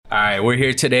All right, we're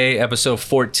here today, episode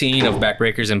 14 of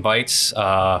Backbreakers and Bites.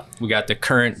 We got the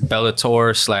current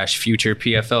Bellator / future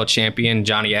PFL champion,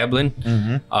 Johnny Eblen.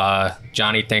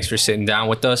 Johnny, thanks for sitting down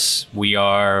with us. We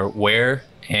are where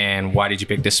and why did you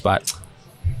pick this spot?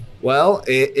 Well,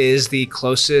 it is the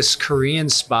closest Korean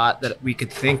spot that we could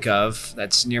think of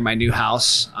that's near my new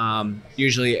house.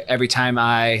 Usually every time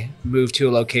I move to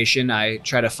a location, I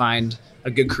try to find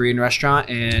a good Korean restaurant,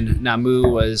 and Namu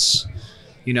was,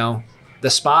 the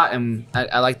spot, and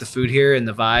I like the food here and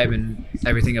the vibe and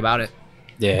everything about it.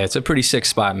 Yeah, it's a pretty sick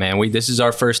spot, man. This is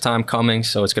our first time coming,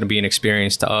 so it's going to be an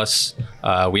experience to us.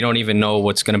 We don't even know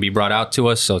what's going to be brought out to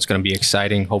us, so it's going to be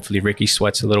exciting. Hopefully Ricky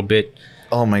sweats a little bit.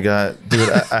 Oh my God, dude,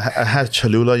 I had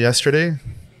Cholula yesterday.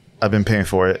 I've been paying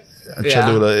for it. Yeah.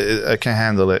 Cholula, I can't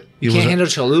handle it. You can't handle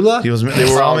Cholula? They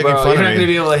were all making fun of me. You're not going to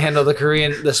be able to handle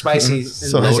the spicy.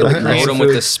 Load him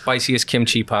with the spiciest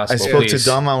kimchi possible. I spoke to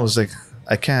Dom, I was like,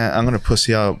 I can't, I'm going to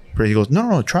pussy out. He goes,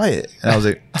 no, try it. And I was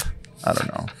like, I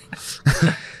don't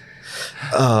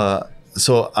know.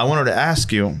 So I wanted to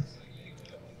ask you,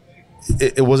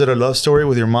 was it a love story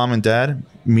with your mom and dad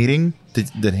meeting?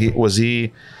 Was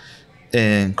he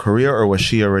in Korea or was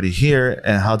she already here?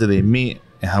 And how did they meet?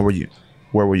 And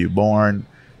where were you born?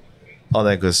 All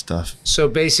that good stuff. So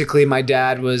basically my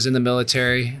dad was in the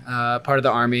military, part of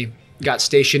the army, got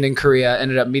stationed in Korea,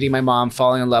 ended up meeting my mom,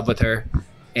 falling in love with her,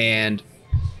 and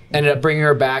ended up bringing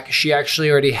her back. She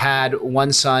actually already had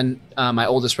one son, my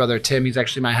oldest brother, Tim. He's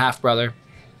actually my half brother,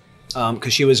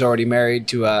 because she was already married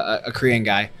to a Korean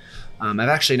guy. I've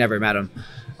actually never met him.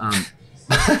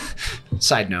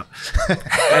 Side note.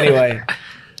 Anyway,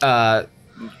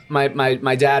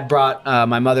 my dad brought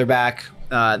my mother back.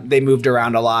 They moved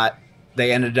around a lot.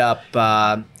 They ended up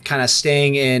kind of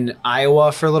staying in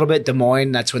Iowa for a little bit, Des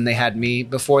Moines. That's when they had me.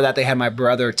 Before that, they had my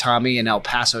brother Tommy in El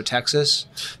Paso, Texas.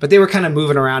 But they were kind of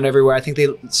moving around everywhere. I think they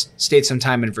stayed some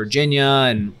time in Virginia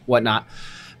and whatnot.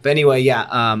 But anyway,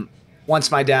 yeah. Once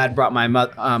my dad brought my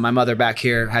mother back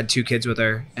here, had 2 kids with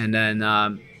her, and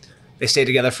then they stayed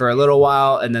together for a little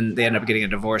while, and then they ended up getting a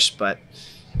divorce. But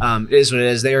it is what it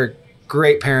is. They are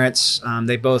great parents.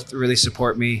 They both really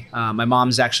support me. My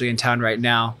mom's actually in town right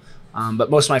now. But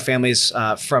most of my family's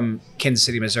from Kansas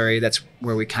City, Missouri. That's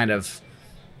where we kind of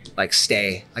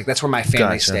stay. That's where my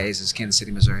family stays, is Kansas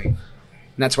City, Missouri. And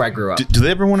that's where I grew up. Do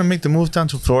they ever want to make the move down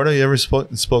to Florida? You ever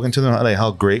spoken to them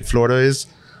how great Florida is?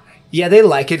 Yeah, they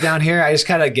like it down here. I just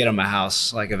kind of get them a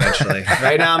house, eventually.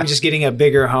 Right now, I'm just getting a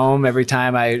bigger home every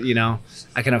time I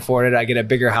can afford it. I get a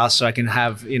bigger house so I can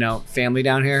have, family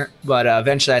down here. But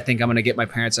eventually, I think I'm going to get my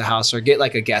parents a house or get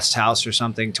a guest house or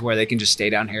something to where they can just stay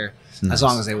down here as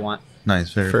long as they want.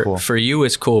 Nice, very cool. For you,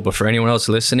 it's cool, but for anyone else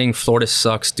listening, Florida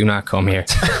sucks. Do not come here.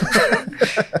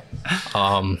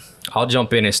 I'll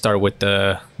jump in and start with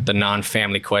the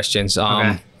non-family questions.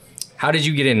 Okay. How did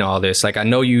you get into all this? I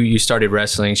know you started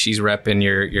wrestling. She's repping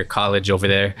your college over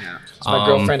there. Yeah. It's my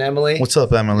girlfriend, Emily. What's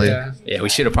up, Emily? Yeah, we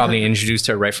should have probably introduced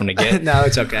her right from the get. No,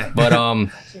 it's okay. But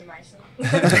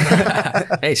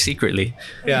hey, secretly.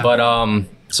 Yeah. But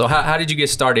so how did you get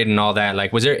started and all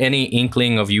that? Was there any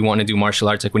inkling of you wanting to do martial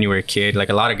arts when you were a kid?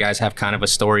 A lot of guys have kind of a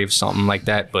story of something like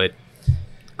that, but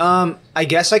I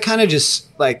guess I kind of just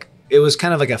it was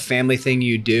kind of a family thing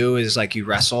you do is you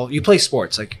wrestle. You play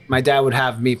sports. My dad would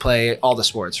have me play all the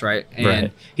sports, right?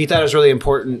 And he thought it was really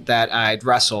important that I'd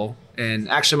wrestle. And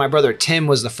actually my brother Tim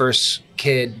was the first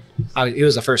kid. He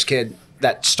was the first kid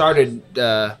that started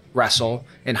wrestle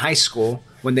in high school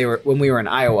when we were in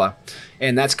Iowa.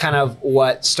 And that's kind of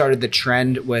what started the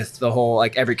trend with the whole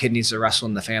every kid needs to wrestle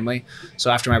in the family. So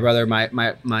after my brother,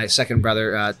 my second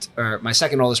brother, or my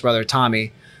second oldest brother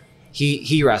Tommy,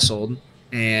 he wrestled.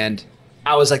 And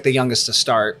I was the youngest to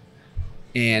start.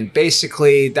 And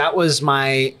basically that was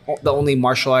the only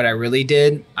martial art I really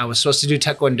did. I was supposed to do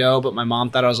Taekwondo, but my mom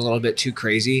thought I was a little bit too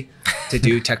crazy to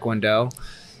do Taekwondo.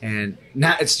 And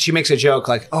now she makes a joke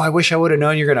oh, I wish I would have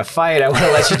known you're going to fight. I would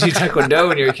have let you do Taekwondo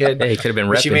when you were a kid. Hey, you could have been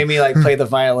repping. She made me play the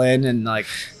violin and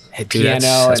hey, dude, piano.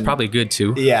 That's probably good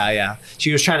too. Yeah.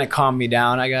 She was trying to calm me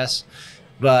down, I guess.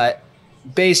 But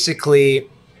basically,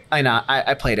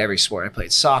 I played every sport. I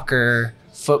played soccer,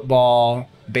 football,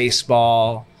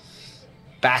 baseball,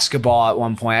 basketball at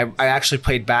one point. I actually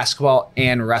played basketball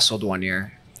and wrestled one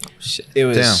year. Oh, shit. It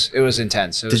was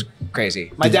intense. It was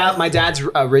crazy. My dad's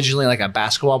originally a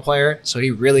basketball player, so he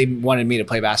really wanted me to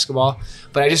play basketball,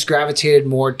 but I just gravitated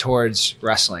more towards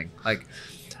wrestling. I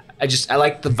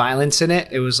liked the violence in it.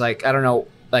 It was I don't know,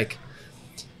 I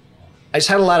just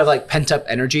had a lot of pent up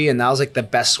energy, and that was the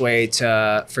best way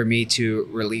for me to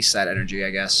release that energy,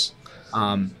 I guess.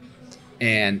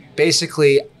 And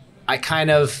basically,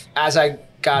 as I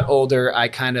got older, I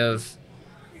kind of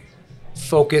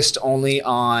focused only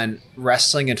on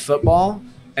wrestling and football.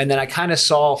 And then I kind of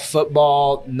saw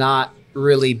football not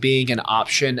really being an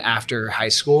option after high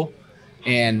school.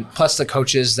 And plus the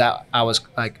coaches that I was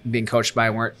like being coached by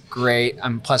weren't great.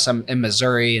 Plus I'm in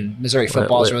Missouri, and Missouri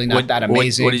football is really not that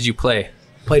amazing. What did you play?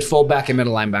 Played fullback and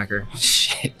middle linebacker.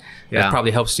 Shit. Yeah. That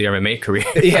probably helps the MMA career.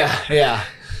 Yeah.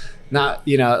 Not,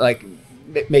 like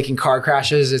making car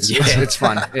crashes. It's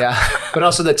fun. Yeah. But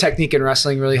also the technique in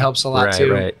wrestling really helps a lot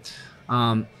too. Right.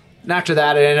 And after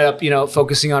that, I ended up,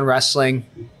 focusing on wrestling.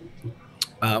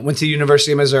 Went to the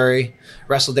University of Missouri,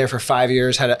 wrestled there for 5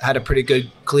 years, had a pretty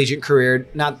good collegiate career.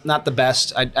 Not the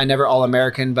best. I never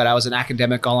All-American, but I was an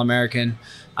academic All-American.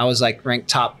 I was like ranked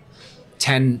top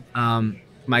 10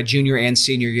 my junior and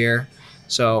senior year.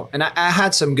 So, and I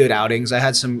had some good outings.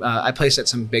 I placed at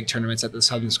some big tournaments at the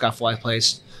Southern Scuffle I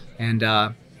placed. And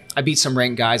I beat some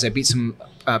ranked guys. I beat some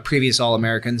previous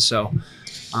All-Americans. So,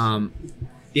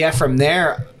 from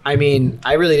there, I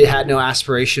really had no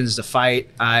aspirations to fight.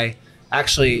 I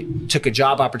actually took a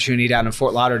job opportunity down in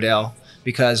Fort Lauderdale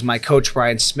because my coach,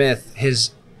 Brian Smith,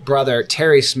 his brother,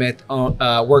 Terry Smith,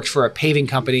 worked for a paving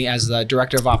company as the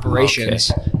director of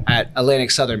operations at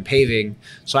Atlantic Southern Paving.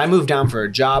 So I moved down for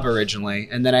a job originally,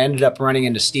 and then I ended up running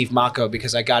into Steve Mako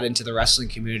because I got into the wrestling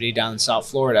community down in South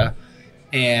Florida.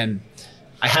 And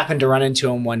I happened to run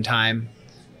into him one time,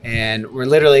 and we're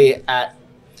literally at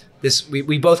this,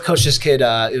 we both coached this kid,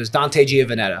 it was Dante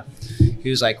Giovanetta. He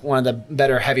was like one of the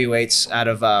better heavyweights out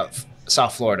of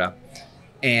South Florida.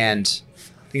 And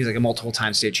I think he's like a multiple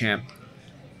time state champ.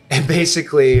 And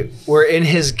basically we're in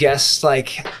his guest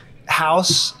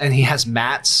house, and he has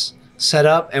mats set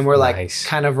up, and we're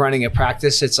kind of running a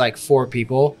practice. It's like 4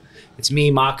 people. It's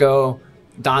me, Mako,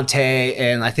 Dante,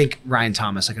 and I think Ryan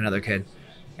Thomas, like another kid.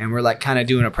 And we're kind of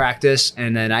doing a practice.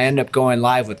 And then I end up going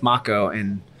live with Mako,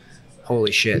 and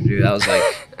holy shit, dude. That was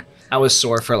I was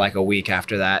sore for a week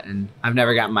after that. And I've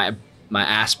never gotten my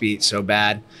ass beat so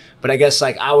bad. But I guess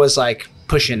I was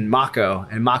pushing Mako,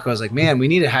 and Mako was like, man, we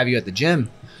need to have you at the gym.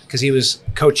 Because he was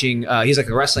coaching, he's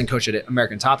a wrestling coach at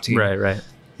American Top Team. Right.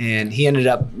 And he ended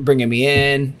up bringing me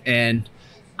in, and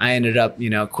I ended up,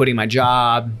 quitting my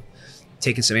job,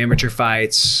 taking some amateur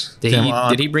fights.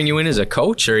 Did he bring you in as a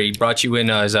coach, or he brought you in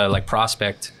as a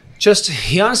prospect?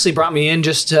 He honestly brought me in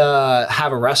just to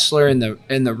have a wrestler in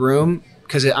the room,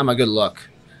 because I'm a good look.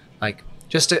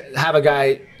 Just to have a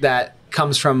guy that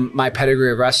comes from my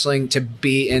pedigree of wrestling to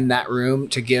be in that room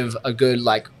to give a good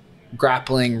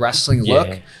grappling wrestling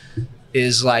look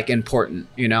is important,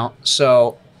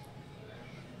 So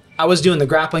I was doing the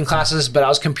grappling classes, but I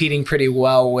was competing pretty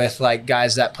well with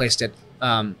guys that placed at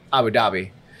Abu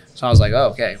Dhabi. So I was like,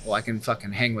 oh, okay, well, I can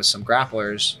fucking hang with some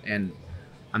grapplers, and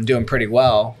I'm doing pretty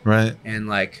well. Right.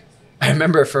 And I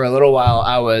remember for a little while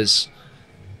I was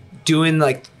doing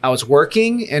I was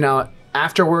working, and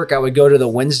after work I would go to the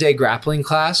Wednesday grappling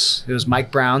class. It was Mike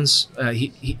Brown's.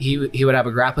 He would have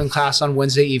a grappling class on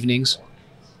Wednesday evenings.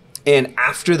 And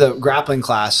after the grappling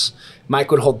class, Mike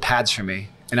would hold pads for me,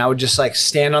 and I would just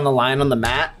stand on the line on the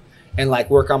mat and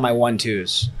work on my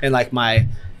 1-2s and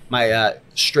my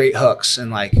straight hooks,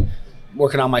 and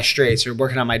working on my straights or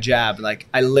working on my jab.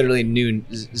 I literally knew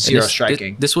zero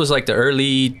striking. This was the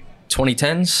early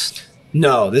 2010s?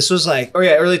 No, this was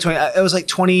early 20. It was late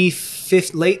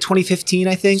 2015,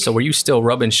 I think. So were you still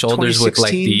rubbing shoulders with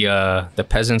the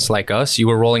peasants like us? You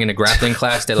were rolling in a grappling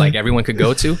class that everyone could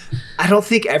go to? I don't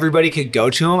think everybody could go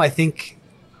to them. I think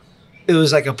it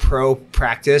was a pro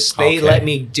practice. They let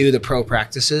me do the pro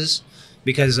practices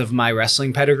because of my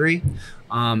wrestling pedigree,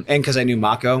 and because I knew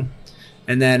Mako.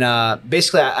 And then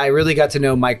basically I really got to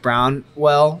know Mike Brown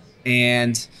well,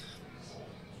 and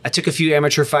I took a few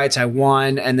amateur fights. I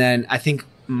won, and then I think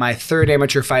my 3rd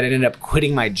amateur fight, I ended up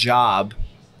quitting my job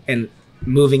and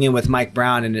moving in with Mike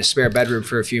Brown in a spare bedroom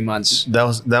for a few months. That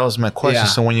was my question. Yeah.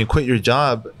 So when you quit your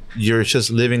job, you're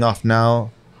just living off now.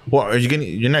 Well, are you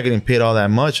you're not getting paid all that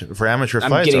much for amateur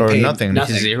fights, or nothing?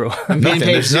 Nothing. Zero. I'm getting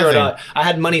paid $0. I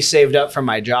had money saved up from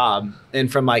my job,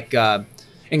 and from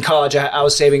in college, I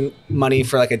was saving money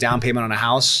for a down payment on a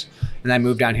house. And I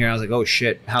moved down here. I was like, "Oh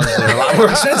shit, houses are a lot more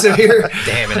expensive here."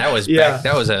 Damn, and that was back.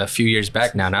 That was a few years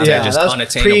back now. Now they're just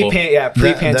unattainable.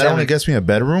 Pre-pandemic. That only gets me a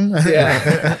bedroom.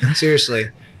 Yeah,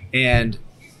 seriously. And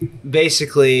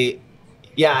basically,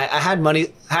 I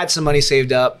had some money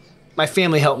saved up. My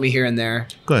family helped me here and there.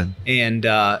 Good. And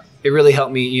it really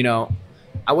helped me,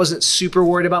 I wasn't super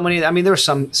worried about money. I mean, there were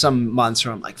some months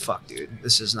where I'm like, fuck, dude,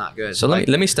 this is not good. So let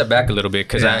me step back a little bit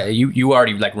because you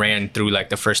already like ran through like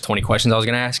the first 20 questions I was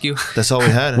gonna ask you. That's all we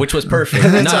had. Which was perfect.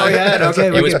 That's all we had.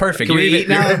 Okay, it was perfect. Can we eat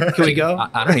now? Can we go?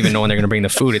 I don't even know when they're gonna bring the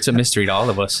food. It's a mystery to all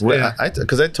of us.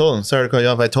 Because I told them, sorry to cut you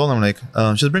off. I told them like,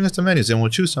 just bring us the menus and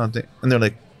we'll choose something. And they're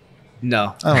like,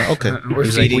 no. Oh, okay. We're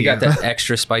He's feeding like, we got you. that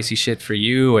extra spicy shit for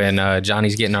you, and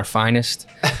Johnny's getting our finest.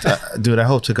 Dude, I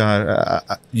hope to God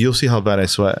you'll see how bad I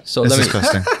sweat. So it's let me-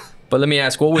 disgusting. But let me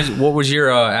ask, what was your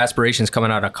aspirations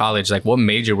coming out of college? Like, what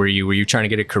major were you? Were you trying to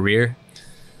get a career?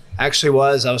 Actually,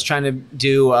 I was trying to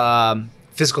do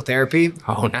physical therapy,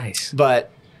 Oh, nice.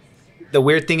 but the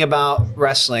weird thing about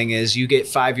wrestling is you get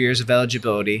 5 years of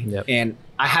eligibility, Yep. and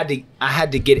I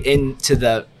had to get into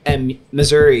the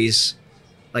Missouri's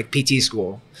like PT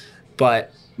school,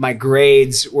 but my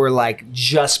grades were like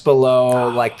just below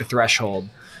like the threshold.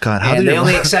 God, how And did they you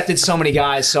only accepted so many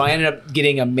guys, so I ended up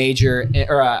getting a major,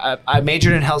 or I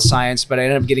majored in health science, but I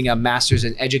ended up getting a master's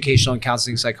in educational and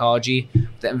counseling psychology.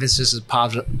 The emphasis is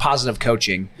positive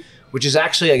coaching, which is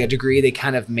actually like a degree they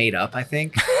kind of made up, I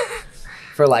think,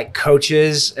 for like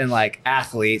coaches and like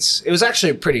athletes. It was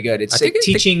actually pretty good. It's like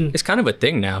teaching. It's kind of a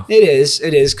thing now. It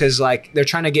is because like they're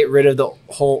trying to get rid of the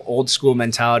whole old school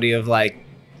mentality of like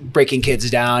breaking kids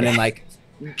down and like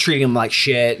treating them like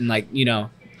shit and like, you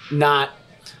know, not.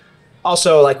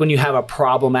 Also, like when you have a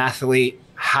problem athlete,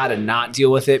 how to not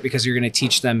deal with it because you're going to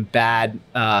teach them bad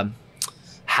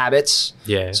habits.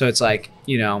 Yeah. So it's like,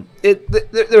 you know,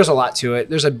 there's a lot to it.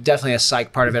 There's definitely a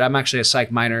psych part of it. I'm actually a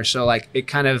psych minor, so like I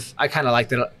kind of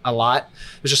liked it a lot.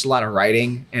 There's just a lot of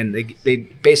writing, and they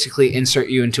basically insert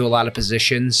you into a lot of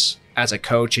positions as a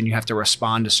coach, and you have to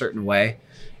respond a certain way,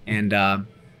 and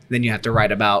then you have to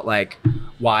write about like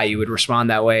why you would respond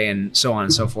that way and so on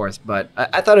and so forth. But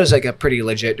I thought it was like a pretty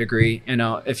legit degree, you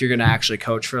know, if you're going to actually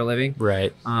coach for a living.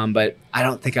 Right. But I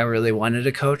don't think I really wanted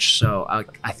to coach. So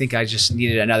I think I just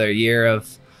needed another year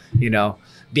of, you know,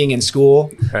 being in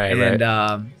school. Right.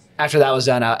 And after that was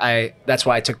done, that's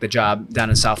why I took the job down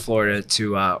in South Florida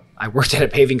I worked at a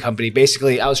paving company.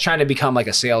 Basically, I was trying to become like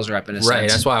a sales rep in a sense. Right.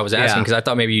 That's why I was asking, Yeah. because I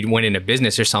thought maybe you went into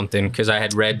business or something, because I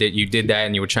had read that you did that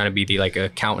and you were trying to be the like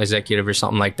account executive or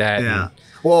something like that. Yeah.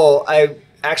 Well, I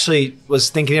actually was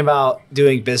thinking about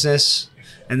doing business,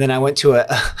 and then I went to a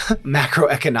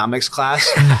macroeconomics class,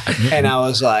 and I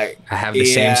was like, I have the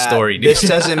same story, dude. This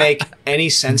doesn't make any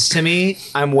sense to me.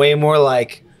 I'm way more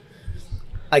like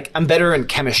I'm better in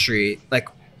chemistry, like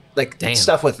Damn.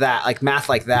 stuff with that, like math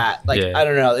like that. Like, Yeah. I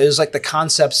don't know. It was like the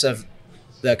concepts of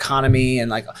the economy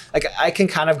and like I can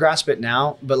kind of grasp it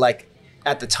now, but like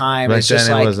at the time, Back it's just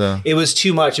then like it was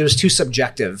too much. It was too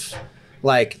subjective.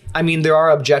 Like, I mean, there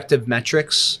are objective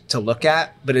metrics to look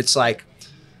at, but it's like,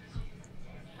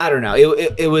 I don't know.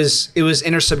 It was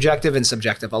intersubjective and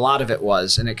subjective. A lot of it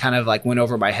was, and it kind of like went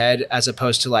over my head as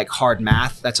opposed to like hard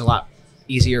math. That's a lot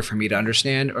easier for me to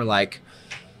understand, or like,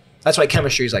 that's why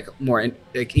chemistry is like more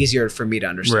like easier for me to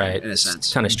understand, Right. in a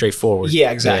sense. Kind of straightforward. Yeah,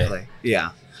 exactly.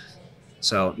 Yeah.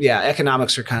 So yeah,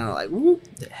 economics are kind of like, whoop.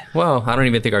 Well, I don't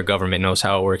even think our government knows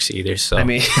how it works either. So I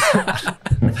mean,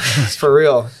 for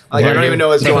real. Like, I don't even know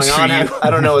what's going on. I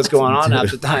don't know what's going on half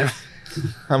the time.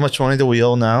 How much money do we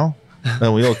owe now?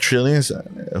 We owe trillions.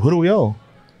 Who do we owe?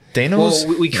 Thanos?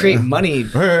 Well, we create money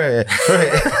Right.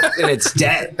 and it's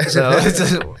debt. So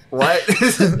it's what?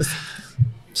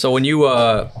 So when you,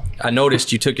 I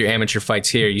noticed you took your amateur fights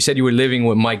here. You said you were living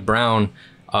with Mike Brown,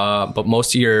 but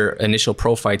most of your initial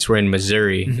pro fights were in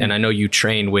Missouri. Mm-hmm. And I know you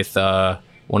trained with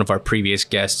one of our previous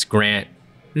guests, Grant,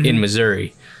 in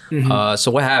Missouri. So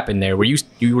what happened there? Were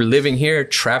you were living here,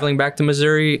 traveling back to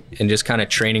Missouri, and just kind of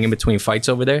training in between fights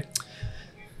over there?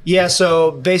 Yeah.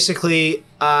 So basically,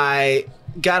 I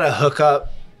got a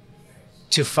hookup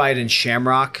to fight in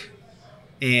Shamrock,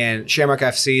 and Shamrock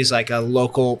FC is like a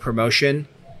local promotion.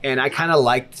 And I kind of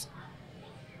liked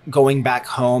going back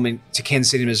home to Kansas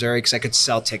City, Missouri, because I could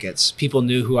sell tickets. People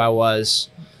knew who I was.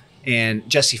 And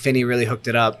Jesse Finney really hooked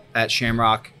it up at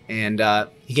Shamrock. And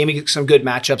he gave me some good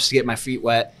matchups to get my feet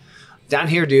wet. Down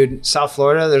here, dude, South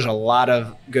Florida, there's a lot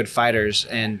of good fighters.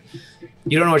 And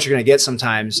you don't know what you're going to get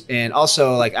sometimes. And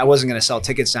also, like, I wasn't going to sell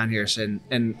tickets down here. So,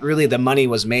 and really, the money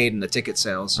was made in the ticket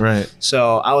sales. Right.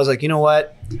 So I was like, you know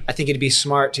what? I think it'd be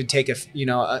smart to take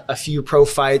a few pro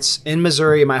fights in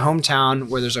Missouri, my hometown,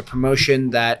 where there's a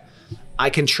promotion that I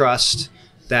can trust,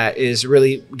 that is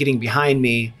really getting behind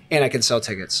me, and I can sell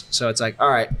tickets. So it's like, all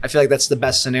right, I feel like that's the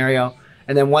best scenario.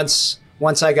 And then once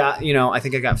I got, I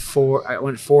think I got I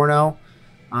went 4-0.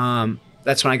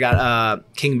 That's when I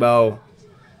got King Bo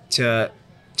to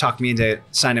talk me into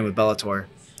signing with Bellator.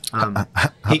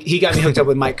 He got me hooked up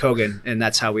with Mike Kogan, and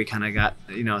that's how we kind of got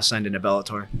signed into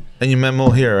Bellator. And you met Mo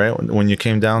here, right? When you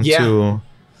came down to...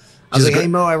 I was like, hey,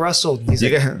 Mo, I wrestled. He's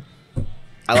like,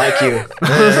 I like you.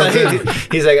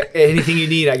 He's like, anything you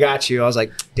need, I got you. I was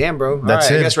like, damn, bro. All right,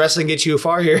 I guess wrestling gets you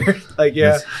far here. Like,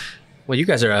 yeah. Well, you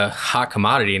guys are a hot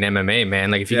commodity in MMA,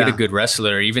 man. Like, if you get a good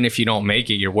wrestler, even if you don't make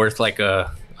it, you're worth like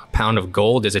a pound of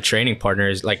gold as a training partner,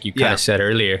 is like you kind of said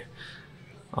earlier.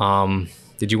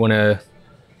 Did you want to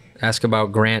ask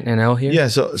about Grant and El here? Yeah,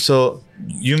 so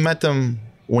you met them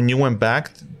when you went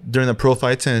back during the pro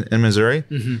fights in Missouri?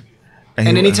 Mm-hmm.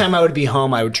 And anytime I would be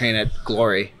home, I would train at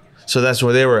Glory. So that's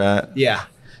where they were at? Yeah.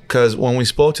 Because when we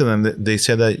spoke to them, they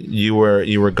said that you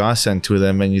were godsend to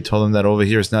them, and you told them that over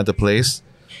here is not the place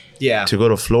to go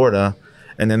to Florida.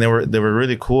 And then they were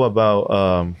really cool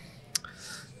about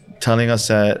telling us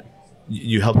that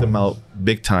you helped them out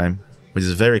big time, which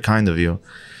is very kind of you.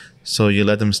 So you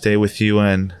let them stay with you,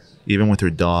 and even with your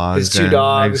dogs. His 2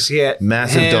 dogs. Yeah.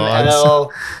 Massive dogs.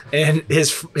 El, and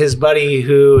his buddy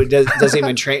who doesn't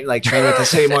even train with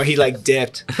us anymore. He like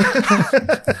dipped.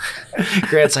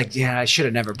 Grant's like, yeah, I should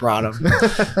have never brought him.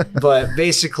 But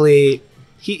basically,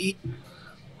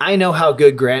 I know how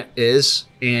good Grant is,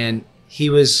 and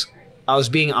I was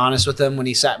being honest with him when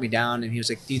he sat me down, and he was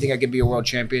like, do you think I could be a world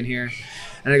champion here?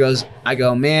 And I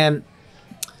go, man,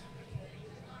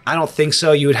 I don't think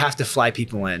so. You would have to fly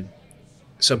people in.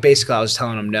 So basically, I was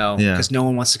telling him no, because no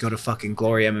one wants to go to fucking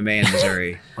Glory MMA in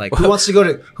Missouri. Like, who wants to go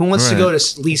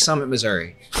to Lee Summit,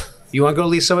 Missouri? You want to go to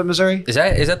Lee Summit, Missouri? Is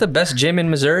that the best gym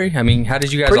in Missouri? I mean, how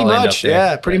did you guys all end up there?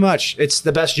 Yeah, pretty much. It's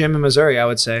the best gym in Missouri, I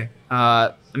would say.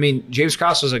 I mean, James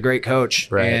Cross was a great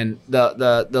coach, and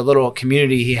the little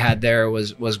community he had there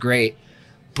was great,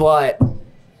 but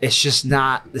it's just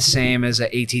not the same as an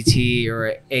ATT or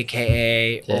an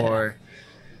AKA or.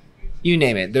 You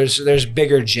name it. There's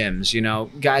bigger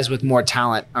gyms, guys with more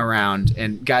talent around,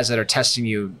 and guys that are testing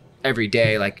you every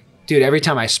day. Like, dude, every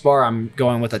time I spar, I'm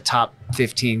going with a top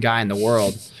 15 guy in the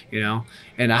world,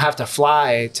 and I have to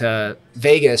fly to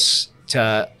Vegas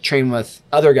to train with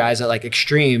other guys at like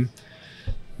Extreme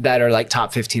that are like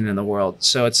top 15 in the world.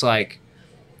 So it's like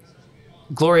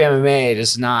Glory MMA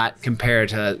does not compare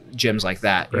to gyms like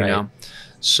that, you know?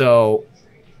 So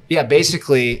yeah,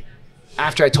 basically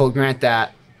after I told Grant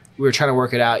that, we were trying to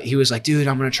work it out. He was like, dude,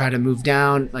 I'm going to try to move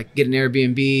down, like get an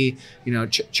Airbnb,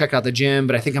 check out the gym,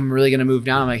 but I think I'm really going to move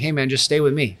down. I'm like, hey man, just stay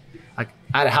with me. Like,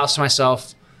 I had a house to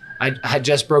myself. I had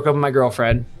just broke up with my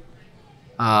girlfriend.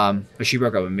 But she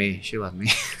broke up with me. She left me.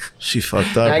 She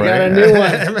fucked up, I got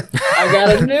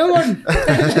a new one.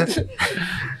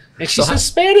 And she's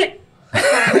Hispanic.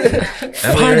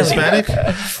 Finally. Hispanic?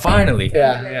 Finally.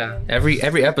 Yeah. Every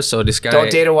episode, this guy... Don't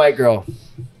date a white girl.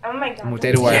 Oh my God. I'm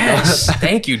date a white girl.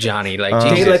 Thank you, Johnny. Like,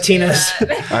 date Latinas.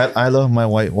 I love my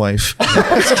white wife.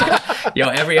 Yo,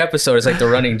 every episode is like the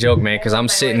running joke, man, because I'm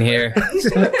sitting here.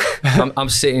 I'm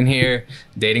sitting here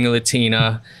dating a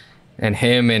Latina, and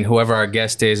him and whoever our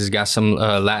guest is has got some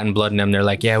Latin blood in them. They're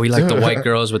like, yeah, we like the white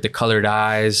girls with the colored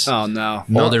eyes. Oh, no.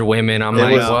 Older women. I'm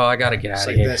like, well, I got to get out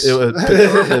of here.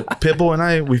 Pitbull and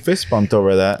I, we fist bumped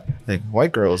over that. Like,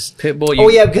 white girls. Pitbull, oh,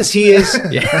 yeah, because he is.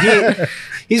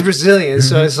 He's Brazilian,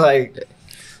 so it's like...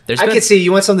 I could see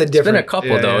you want something different. It's been a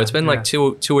couple though. It's been like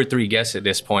two or three guests at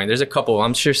this point. There's a couple.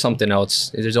 I'm sure something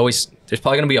else. There's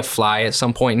probably gonna be a fly at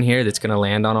some point in here that's gonna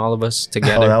land on all of us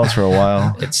together. Oh, that was for a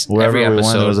while. It's wherever every episode. We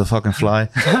went, there was a fucking fly.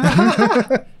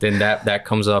 Then that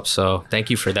comes up. So thank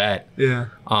you for that. Yeah.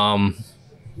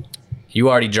 You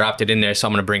already dropped it in there, so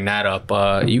I'm gonna bring that up.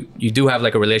 You do have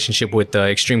like a relationship with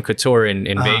Extreme Couture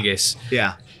in Vegas.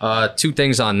 Yeah. 2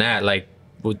 things on that. Like,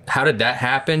 how did that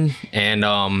happen?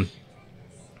 And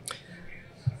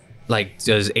like,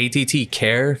 does ATT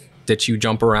care that you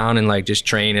jump around and like just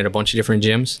train at a bunch of different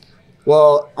gyms?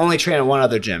 Well, only train at one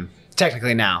other gym,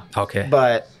 technically now. Okay.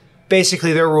 But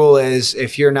basically their rule is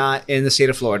if you're not in the state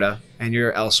of Florida and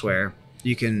you're elsewhere,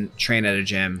 you can train at a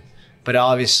gym. But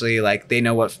obviously, like, they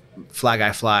know what flag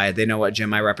I fly, they know what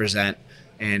gym I represent,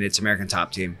 and it's American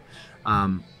Top Team.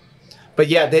 But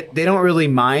yeah, they don't really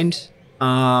mind.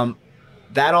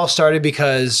 That all started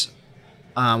because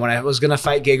when I was gonna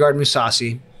fight Gegard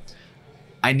Mousasi,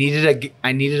 I needed a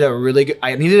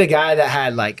guy that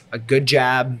had like a good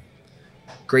jab,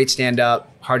 great stand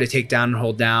up, hard to take down and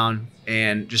hold down,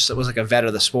 and just was like a vet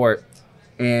of the sport.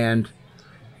 And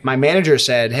my manager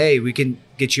said, "Hey, we can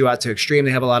get you out to Extreme.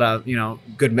 They have a lot of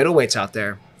good middleweights out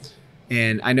there,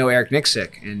 and I know Eric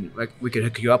Nixick, and like we could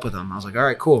hook you up with him." I was like, "All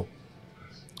right, cool."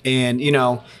 And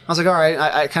I was like, "All right."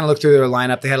 I kind of looked through their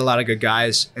lineup. They had a lot of good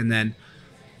guys, and then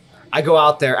I go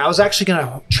out there. I was actually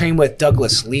gonna train with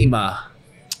Douglas Lima.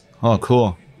 Oh,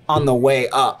 cool. on the way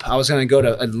up, I was going to go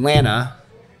to Atlanta,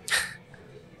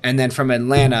 and then from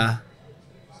Atlanta,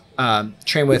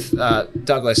 train with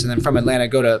Douglas, and then from Atlanta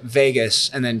go to Vegas,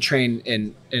 and then train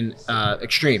in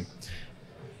Extreme.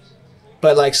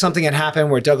 But like something had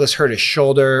happened where Douglas hurt his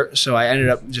shoulder, so I ended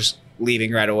up just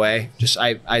leaving right away.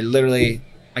 I literally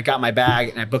got my bag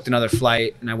and I booked another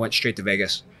flight and I went straight to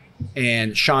Vegas.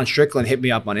 And Sean Strickland hit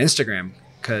me up on Instagram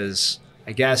because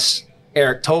I guess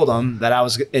Eric told him that I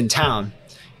was in town,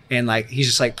 and like he's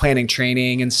just like planning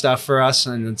training and stuff for us.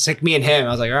 And it's like me and him. I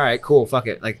was like, all right, cool, fuck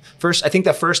it. Like I think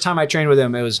the first time I trained with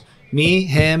him, it was me,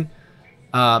 him,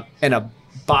 and a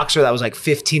boxer that was like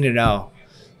 15-0.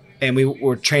 And we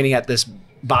were training at this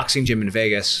boxing gym in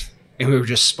Vegas, and we were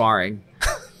just sparring.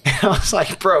 And I was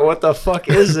like, bro, what the fuck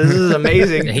is this? This is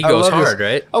amazing. He goes hard,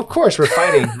 right? Of course, we're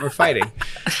fighting. We're fighting.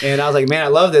 And I was like, man, I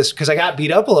love this because I got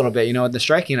beat up a little bit, with the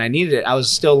striking, and I needed it. I was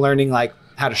still learning like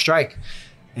how to strike.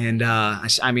 And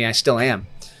I still am.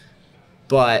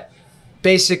 But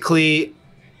basically,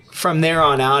 from there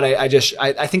on out,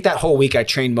 I think that whole week I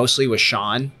trained mostly with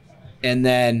Sean. And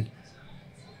then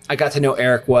I got to know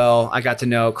Eric well. I got to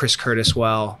know Chris Curtis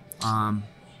well.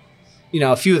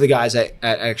 A few of the guys at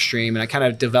Extreme, and I kind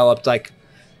of developed like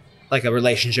a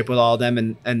relationship with all of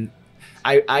them. And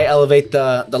I elevate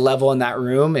the level in that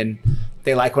room, and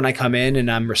they like when I come in and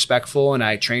I'm respectful and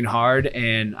I train hard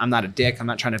and I'm not a dick. I'm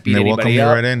not trying to beat anybody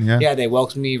up. Right in, yeah. Yeah, they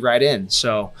welcomed me right in.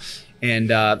 So,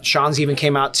 and Sean's even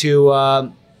came out to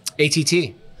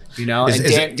ATT.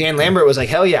 Dan Lambert was like,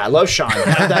 hell yeah, I love Sean.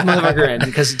 Have that motherfucker in,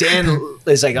 because Dan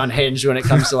is like unhinged when it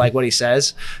comes to like what he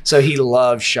says. So he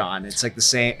loves Sean. It's like the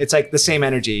same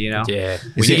energy, Yeah.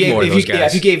 We need more of those guys. Yeah,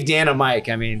 if you gave Dan a mic,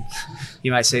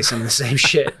 you might say some of the same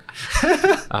shit.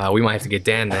 We might have to get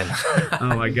Dan then.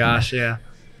 Oh my gosh, yeah.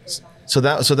 So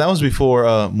that was before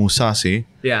Musasi.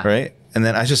 Yeah. Right? And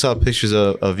then I just saw pictures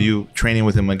of you training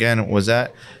with him again. Was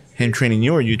that him training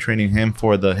you, or you training him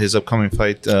for his upcoming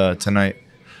fight tonight?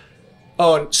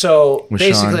 Oh, so with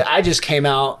basically, Sean? I just came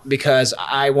out because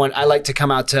I like to come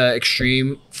out to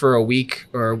Extreme for a week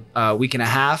or a week and a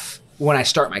half when I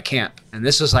start my camp. And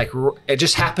this was like, it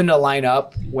just happened to line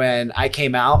up when I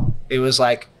came out. It was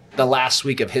like the last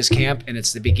week of his camp, and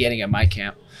it's the beginning of my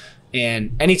camp.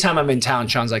 And anytime I'm in town,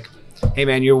 Sean's like, hey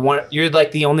man, you're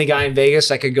like the only guy in Vegas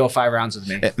that could go 5 rounds with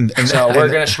me. So we're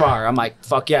going to spar. I'm like,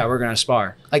 fuck yeah, we're going to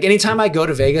spar. Like anytime I go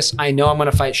to Vegas, I know I'm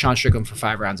going to fight Sean Strickland for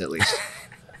 5 rounds at least.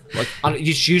 Like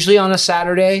it's usually on a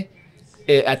Saturday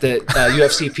at the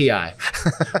UFC PI.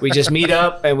 We just meet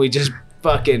up and we just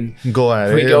fucking go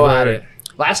at it. We go at it.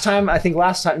 Last time, not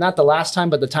the last time,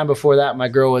 but the time before that, my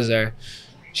girl was there.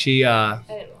 She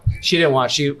didn't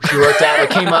watch. She worked out. I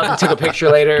came up and took a picture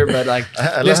later. But like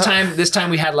this time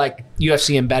we had like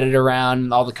UFC embedded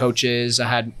around all the coaches. I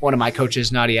had one of my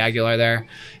coaches, Nadia Aguilar, there,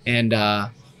 and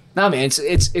man,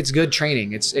 it's good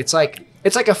training. It's like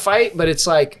a fight, but it's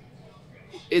like.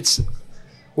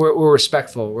 We're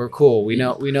respectful. We're cool. We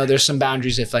know there's some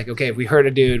boundaries. If like, okay, if we hurt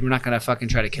a dude, we're not gonna fucking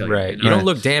try to kill you. Right. You don't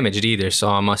look damaged either. So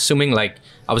I'm assuming, like,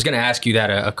 I was gonna ask you that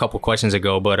a couple questions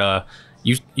ago, but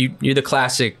you're the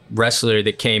classic wrestler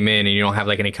that came in and you don't have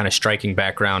like any kind of striking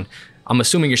background. I'm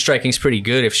assuming your striking's pretty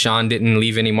good if Sean didn't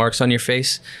leave any marks on your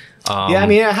face. Yeah,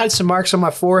 I had some marks on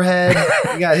my forehead.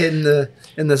 I got hit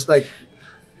in this like.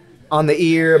 On the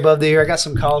ear, above the ear. I got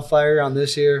some cauliflower on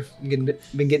this ear.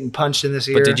 Been getting punched in this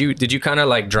ear. But did you kind of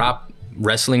like drop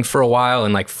wrestling for a while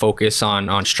and like focus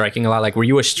on striking a lot? Like, were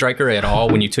you a striker at all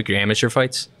when you took your amateur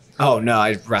fights? Oh no,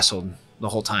 I wrestled the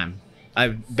whole time. I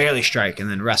barely strike and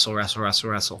then wrestle.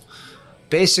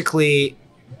 Basically,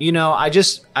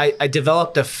 I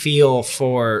developed a feel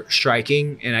for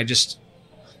striking, and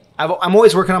I'm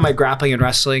always working on my grappling and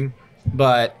wrestling,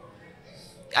 but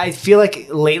I feel like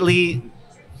lately.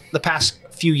 The past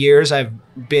few years, I've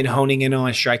been honing in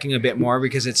on striking a bit more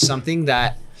because it's something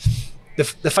that the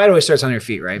fight always starts on your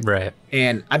feet, right? Right.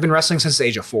 And I've been wrestling since the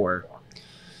age of 4.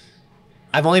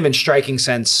 I've only been striking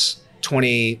since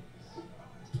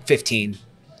 2015.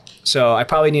 So I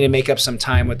probably need to make up some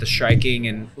time with the striking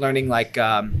and learning like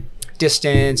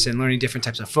distance and learning different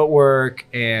types of footwork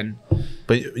and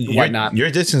whatnot.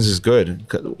 Your distance is good.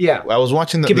 Yeah. I was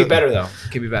watching Could be better though.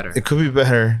 Could be better. It could be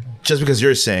better. Just because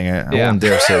you're saying it, I won't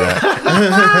dare say that.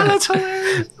 That's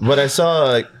hilarious. But I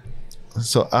saw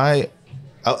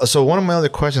so one of my other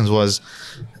questions was,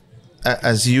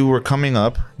 as you were coming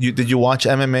up, did you watch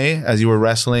MMA as you were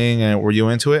wrestling, and were you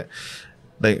into it?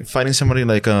 Like fighting somebody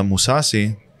like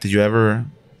Musasi,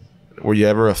 were you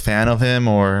ever a fan of him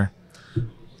or?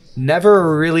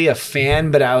 Never really a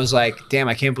fan, but I was like, damn,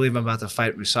 I can't believe I'm about to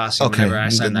fight Musasi whenever I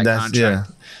signed that contract.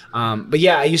 Yeah. But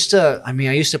yeah, I used to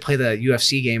play the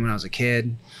UFC game when I was a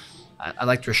kid. I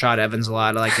liked Rashad Evans a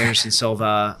lot. I liked Anderson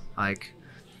Silva. Like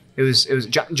it was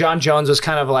John Jones was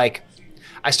kind of like,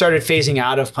 I started phasing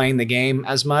out of playing the game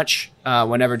as much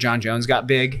whenever John Jones got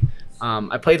big.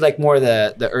 I played like more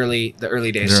the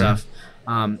early days stuff.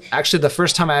 Actually, the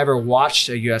first time I ever watched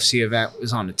a UFC event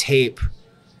was on a tape.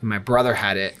 And my brother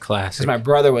had it. Classic. Because my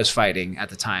brother was fighting at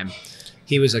the time.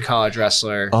 He was a college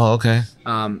wrestler. Oh, okay.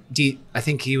 I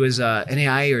think he was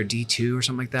NAI or D2 or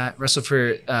something like that. Wrestled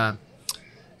for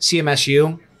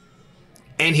CMSU,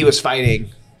 and he was fighting.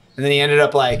 And then he ended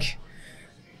up like,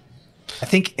 I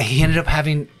think he ended up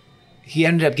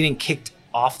getting kicked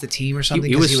off the team or something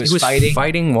because he was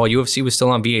fighting while UFC was still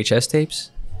on VHS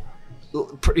tapes.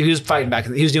 He was fighting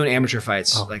he was doing amateur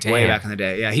fights way back in the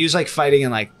day. Yeah, he was like fighting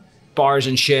in like bars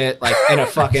and shit, like in a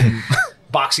fucking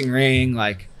boxing ring.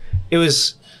 Like it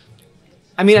was.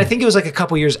 I mean, I think it was like a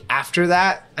couple years after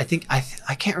that. I think I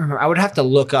can't remember. I would have to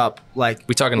look up like.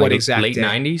 We talking what like exact late day.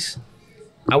 90s?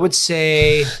 I would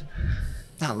say,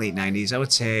 not late 90s. I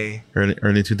would say early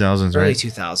 2000s, early right?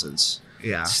 2000s.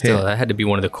 Yeah. Still, that had to be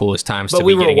one of the coolest times But to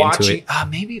we be were getting watching. into it.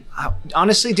 Maybe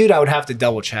honestly, dude, I would have to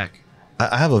double check.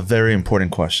 I have a very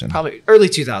important question. Probably early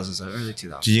 2000s. Though, early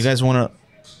 2000s. Do you guys want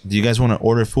to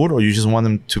order food, or you just want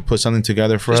them to put something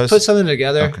together for Just us? put something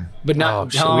together, Okay. but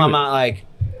not tell them I'm not like.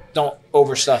 Don't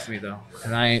overstuff me though,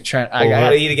 and I ain't trying. I Over-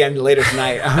 gotta eat again later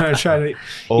tonight. I'm trying to eat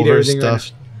everything right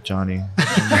Overstuffed Johnny.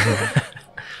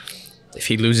 If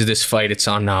he loses this fight, it's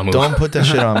on Namu. Don't put that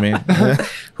shit on me.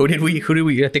 Who did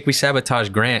we? I think we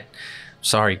sabotaged Grant.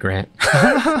 Sorry, Grant.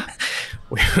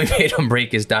 we made him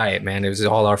break his diet, man. It was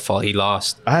all our fault. He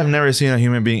lost. I have never seen a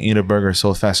human being eat a burger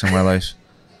so fast in my life.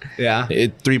 Yeah.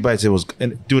 3 bites, it was a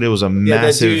Yeah,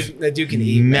 massive, that dude can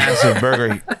eat. massive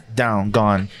burger. Down,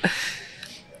 gone.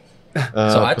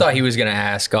 So I thought he was gonna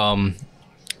ask.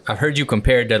 I've heard you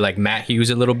compared to like Matt Hughes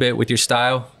a little bit with your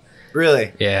style.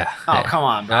 Really? Yeah. Oh, Yeah. come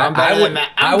on, bro. I'm better than Matt.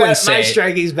 I wouldn't say. My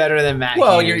striking's better than Matt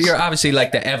Well, Hughes. you're obviously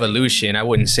like the evolution. I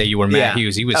wouldn't say you were Matt Yeah.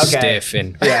 Hughes. He was Okay. stiff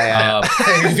and Yeah.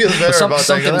 He feels better Some- about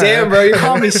something- that. Damn, bro, you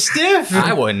call me stiff.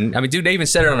 I wouldn't. I mean, dude, they even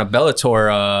said it on a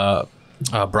Bellator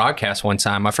broadcast one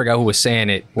time. I forgot who was saying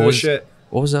it. What was shit.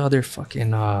 What was the other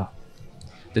fucking the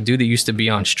dude that used to be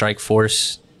on Strike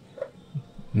Force?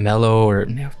 Mello or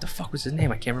man, what the fuck was his name?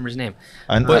 I can't remember his name.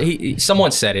 But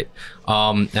someone said it,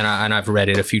 and I've read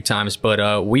it a few times.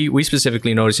 But we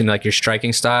specifically noticed in like your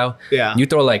striking style. Yeah. You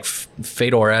throw like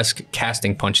Fedor-esque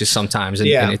casting punches sometimes, and,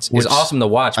 Yeah. and it's awesome to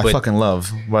watch. I But fucking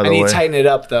love, by I the need way. to tighten it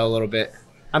up though a little bit.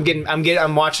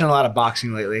 I'm watching a lot of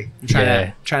boxing lately.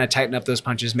 I'm trying to tighten up those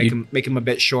punches, make them a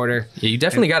bit shorter. yeah, you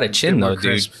definitely got a chin more though, dude.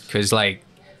 crisp. Because like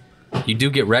you do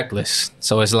get reckless,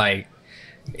 so it's like.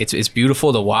 It's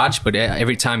beautiful to watch, but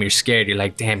every time you're scared, you're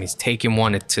like, damn, he's taking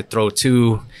one to throw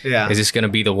two. Yeah. Is this going to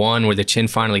be the one where the chin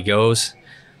finally goes?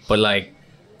 But like,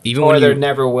 even Or when there you,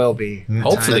 never will be.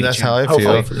 hopefully, that's Jim. how I feel.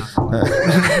 Hopefully.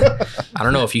 I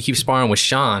don't know if you keep sparring with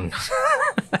Sean.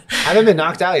 I haven't been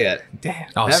knocked out yet. Damn.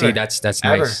 Oh, Never. see, that's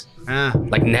Ever. nice.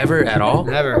 Like never at all.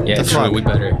 Never. Yeah, The true. fuck? We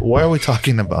better. Why are we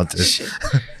talking about this?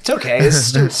 It's okay.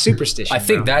 It's superstition. I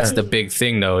think bro. that's the big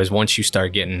thing though, is once you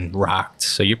start getting rocked,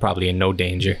 so you're probably in no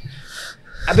danger.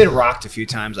 I've been rocked a few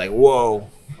times, like whoa,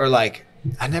 or like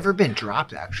I've never been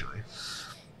dropped actually.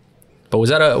 But was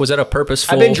that a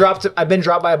purposeful? I've been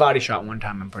dropped by a body shot one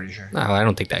time. I'm pretty sure. No, I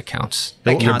don't think that counts.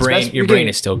 That Your counts. brain, That's- your you're brain getting-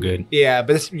 is still good. Yeah,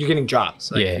 but you're getting dropped.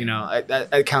 Like, Yeah. you know,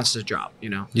 that counts as a drop. You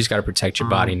know, You just got to protect your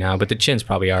body now. But the chin's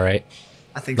probably all right.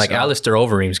 I think Like so. Alistair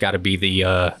Overeem's got to be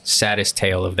the saddest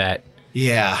tale of that.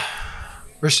 Yeah.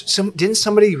 Didn't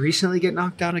somebody recently get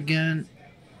knocked out again?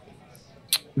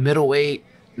 Middleweight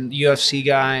UFC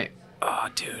guy. Oh,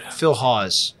 dude. Phil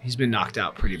Hawes. He's been knocked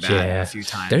out pretty bad a few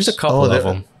times. There's a couple of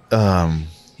them.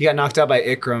 He got knocked out by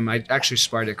Ikram. I actually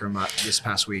sparred Ikram this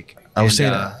past week. I was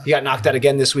saying he got knocked out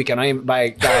again this week, and by a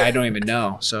guy I don't even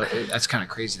know. So that's kind of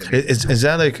crazy to me. Is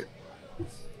that like,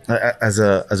 as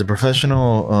a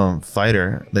professional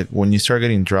fighter, like when you start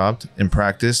getting dropped in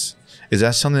practice, is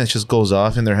that something that just goes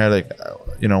off in their head, like,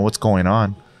 what's going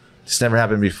on? This never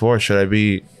happened before. Should I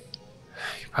be?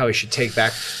 Probably should take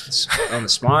back on the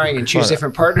sparring and choose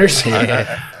different partners,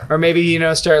 or maybe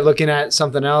start looking at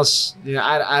something else.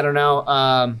 I don't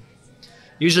know.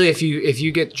 Usually, if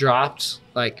you get dropped,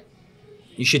 like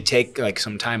you should take like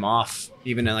some time off,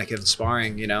 even in like in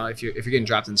sparring. If you're getting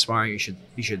dropped in sparring, you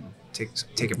should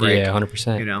take a break. Yeah,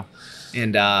 100%.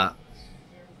 And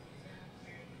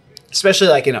especially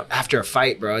like after a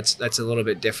fight, bro, that's a little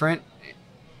bit different.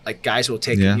 Like guys will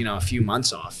take a few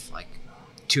months off, like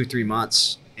 2-3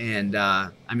 months. And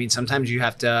I mean, sometimes you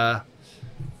have to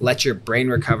let your brain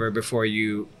recover before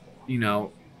you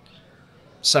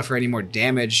suffer any more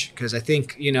damage, because I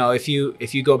think, you know, if you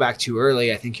go back too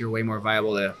early, I think you're way more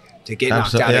viable to get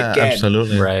knocked out again.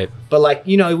 Absolutely. Right. But like,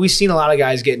 you know, we've seen a lot of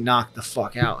guys get knocked the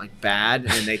fuck out like bad,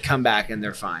 and they come back and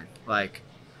they're fine. Like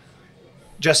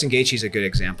Justin Gaethje's a good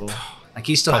example. Like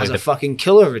he still has a fucking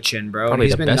killer of a chin, bro. Probably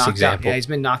He's the been best knocked example. out. Yeah, he's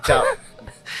been knocked out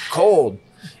cold.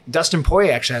 Dustin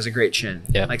Poirier actually has a great chin.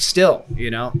 Yeah. Like still,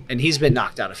 you know, and he's been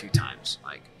knocked out a few times.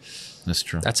 Like That's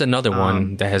true. That's another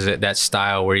one that has that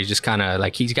style where he just kind of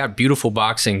like, he's got beautiful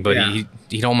boxing, but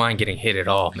he don't mind getting hit at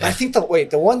all, man. I think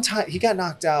the one time he got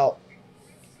knocked out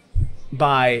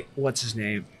by what's his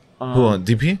name? Who on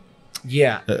DP?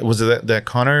 Yeah. Was it that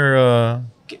Connor?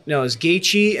 No, it was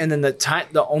Gaethje, and then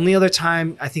the only other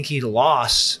time I think he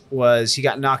lost was he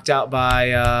got knocked out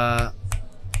by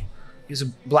he was a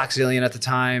black Zillion at the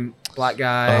time, black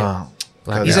guy.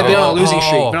 He's been on a losing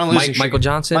streak. Michael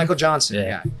Johnson. Michael Johnson.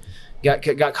 Yeah.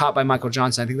 Got caught by Michael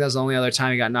Johnson. I think that was the only other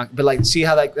time he got knocked. But like, see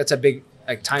how that's a big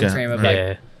like time frame of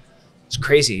like it's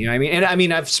crazy. You know what I mean? And I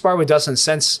mean, I've sparred with Dustin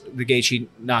since the Gaethje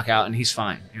knockout, and he's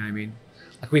fine. You know what I mean?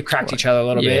 Like we've cracked each other a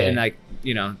little bit, and like,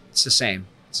 you know, it's the same.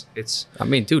 It's. I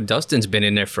mean, dude, Dustin's been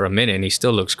in there for a minute, and he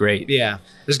still looks great. Yeah,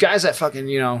 there's guys that fucking,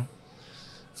 you know,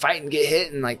 fight and get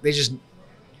hit, and like they just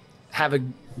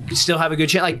still have a good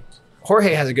chin. Like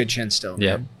Jorge has a good chin still.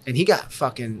 Yeah, and he got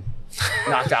fucking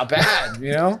knocked out bad.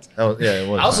 You know. Oh yeah, it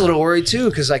was. I was a little worried too,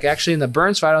 because like actually in the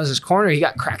Burns fight, I was in his corner. He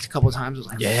got cracked a couple of times. I was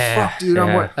like, fuck, dude.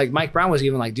 Like Mike Brown was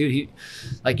even like, dude,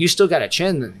 you still got a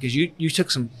chin, because you took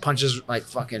some punches like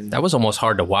fucking. That was almost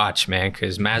hard to watch, man,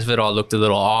 because Masvidal looked a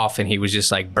little off, and he was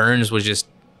just like, Burns was just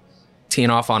teeing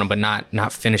off on him, but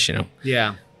not finishing him.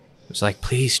 Yeah. It was like,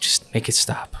 please just make it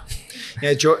stop.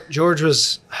 Yeah, George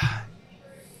was. I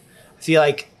feel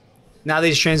like now that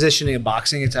he's transitioning to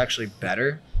boxing, it's actually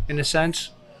better in a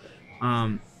sense,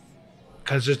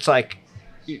 because it's like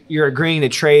you're agreeing to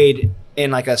trade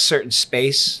in like a certain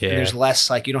space, and there's less,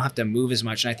 like you don't have to move as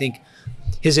much. And I think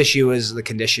his issue is the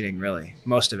conditioning, really,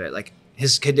 most of it. Like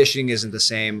his conditioning isn't the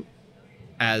same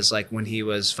as like when he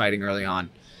was fighting early on,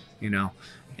 you know.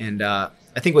 And I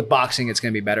think with boxing, it's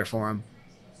going to be better for him.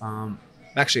 I'm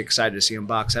actually excited to see him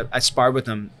box. I sparred with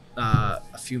him a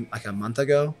month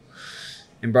ago.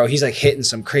 And bro, he's like hitting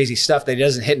some crazy stuff that he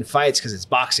doesn't hit in fights, because it's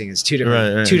boxing. It's two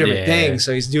different things.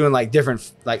 So he's doing like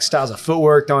different like styles of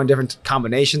footwork, throwing different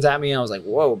combinations at me. And I was like,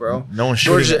 whoa, bro. No one's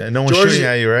shooting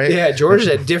at you, right? Yeah, George is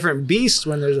a different beast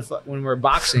when when we're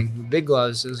boxing with big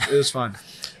gloves. It was fun.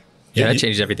 Yeah, that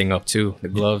changed everything up too. The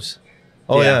gloves.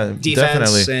 Oh yeah,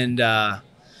 defense definitely. and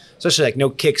especially like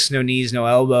no kicks, no knees, no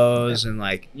elbows, and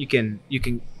like you can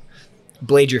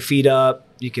blade your feet up.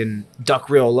 You can duck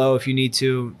real low if you need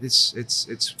to. It's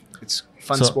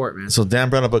fun sport, man. So Dan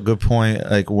brought up a good point.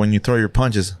 Like when you throw your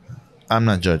punches, I'm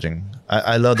not judging.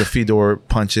 I love the Fedor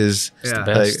punches. It's the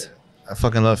best. Like, I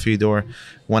fucking love Fedor.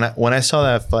 When I saw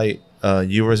that fight,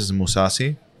 you versus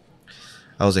Mousasi,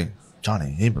 I was like,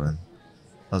 Johnny Eblen.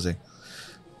 I was like,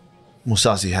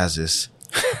 Mousasi has this,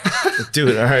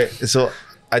 dude. All right. So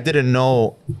I didn't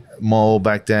know Mo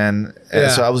back then, and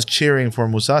so I was cheering for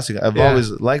Mousasi. I've always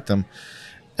liked him.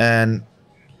 And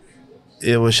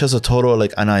it was just a total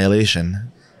like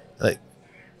annihilation. Like,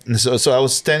 so I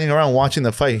was standing around watching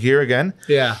the fight here again.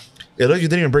 Yeah. It looked, you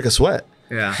didn't even break a sweat.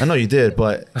 Yeah. I know you did,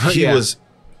 but he was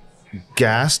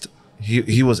gassed.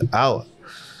 He was out.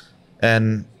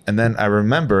 And then I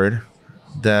remembered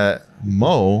that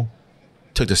Mo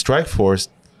took the Strikeforce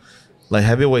light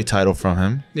heavyweight title from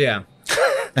him. Yeah.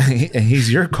 And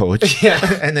he's your coach. Yeah.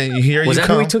 And then here Was you that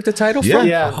come. who he took the title Yeah. from?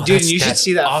 Yeah. Oh, Dude, you should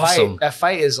see that awesome. fight. That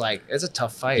fight is like, it's a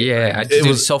tough fight. Yeah, Right? it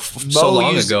was so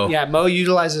long ago. Yeah, Mo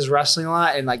utilizes wrestling a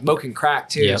lot, and like Mo can crack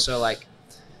too. Yep. So like,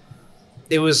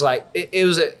 it was like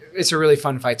it's a really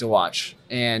fun fight to watch.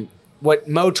 And what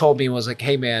Mo told me was like,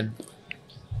 hey man,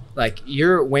 like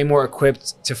you're way more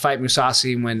equipped to fight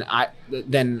Mousasi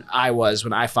than I was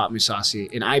when I fought Mousasi,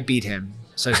 and I beat him.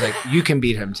 So it's like, you can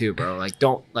beat him too, bro. Like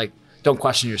don't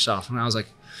question yourself. And I was like,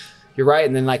 you're right.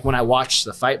 And then like when I watched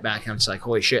the fight back, I'm just like,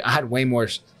 holy shit, I had way more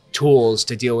tools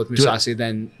to deal with Mousasi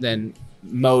than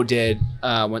Mo did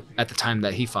at the time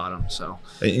that he fought him. So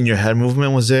And your head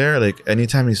movement was there. Like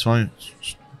anytime he's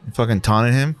fucking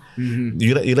taunting him,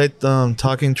 you like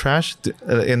talking trash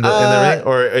in the ring,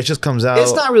 or it just comes out.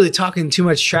 It's not really talking too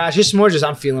much trash. It's more just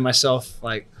I'm feeling myself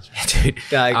like. Dude,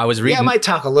 Like, I was reading. Yeah, I might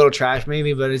talk a little trash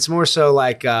maybe, but it's more so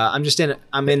like I'm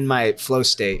in my flow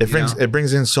state. It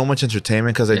brings in so much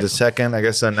entertainment, because like the second, I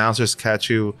guess, the announcers catch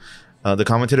you, the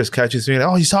commentators catch you saying,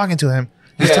 "Oh, he's talking to him.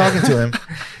 He's talking to him."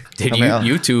 Did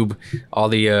YouTube, all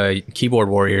the keyboard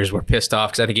warriors were pissed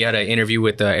off, because I think you had an interview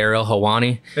with Ariel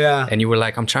Hawani. Yeah. And you were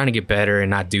like, I'm trying to get better and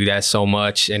not do that so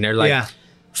much. And they're like,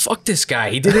 fuck this guy.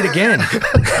 He did it again.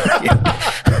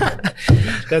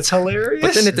 That's hilarious.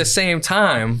 But then at the same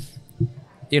time,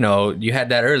 you know, you had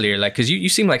that earlier, like, because you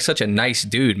seem like such a nice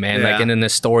dude, man. Yeah. Like, and in the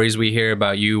stories we hear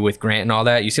about you with Grant and all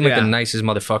that, you seem like Yeah. the nicest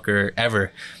motherfucker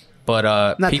ever. But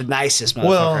not the nicest motherfucker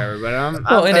Well- ever, but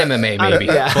well, in MMA maybe.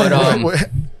 yeah. But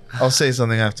I'll say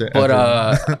something after.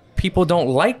 but people don't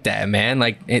like that, man.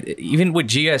 Like even with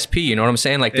GSP, you know what I'm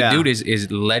saying? Like the Yeah. dude is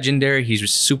legendary. He's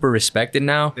super respected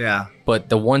now. Yeah. But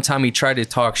the one time he tried to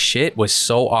talk shit was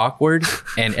so awkward,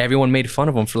 and everyone made fun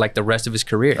of him for like the rest of his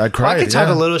career. I Well, cried. I can talk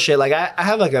yeah. a little shit. Like I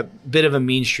have like a bit of a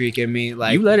mean streak in me.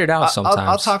 Like You let it out I'll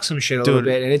sometimes. talk some shit a little Dude.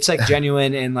 bit, and it's like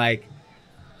genuine and like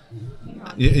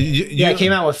You- I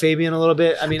came out with Fabian a little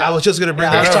bit. I mean, I was just gonna bring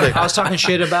I that was, up. I was talking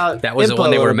shit about That was the Impa one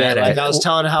a they were little bit. mad at. Like I was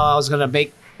telling how I'm gonna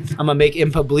make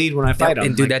Impa bleed when I fight him.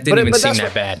 and dude, Like, that didn't even seem that's that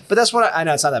what- bad. But that's what I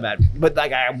know. It's not that bad. But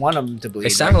like I want him to bleed.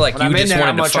 It sounded like when you I'm in just there, wanted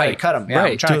I'm to gonna try fight. to cut him. Yeah, I'm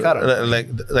Right. trying to cut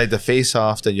him. Like the face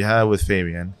off that you had with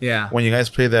Fabian. Yeah. When you guys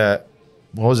played that,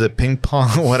 what was it, ping pong,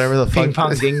 whatever the Ping fuck.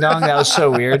 pong ding dong. That was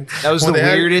so weird. That was When the they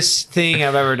had- weirdest thing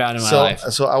I've ever done in my life.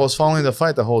 So I was following the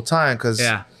fight the whole time because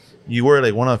Yeah. you were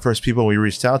like one of the first people we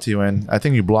reached out to you, and I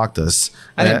think you blocked us.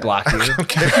 I didn't block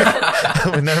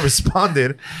you. We never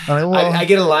responded. I'm like, well, I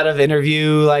get a lot of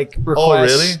interview like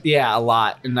requests. really? Yeah, a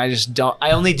lot, and I just don't.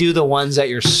 I only do the ones that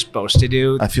you're supposed to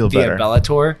do. I feel via better.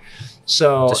 Bellator.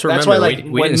 So Just that's remember, why, like, we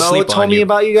when didn't Mo sleep told on me you.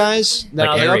 about you guys, then Like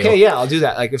I was like, Ariel. okay, yeah, I'll do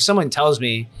that. Like, if someone tells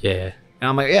me, Yeah. and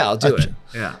I'm like, yeah, I'll do it.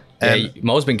 Yeah. Yeah, And-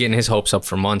 Mo's been getting his hopes up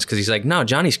for months because he's like, no,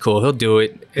 Johnny's cool. He'll do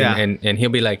it. Yeah. And he'll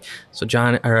be like, so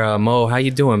John or Mo, how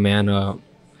you doing, man? How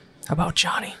about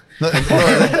Johnny? no,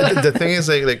 the thing is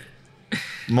like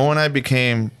Mo and I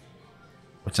became,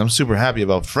 which I'm super happy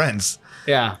about, friends.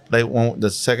 Yeah. Like when the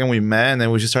second we met, and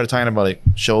then we just started talking about like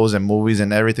shows and movies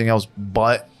and everything else,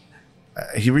 but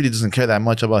he really doesn't care that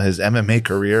much about his MMA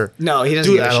career. No, he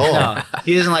doesn't Dude, give a at shit. all. No,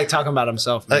 he doesn't like talking about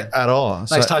himself. Man. Like, at all.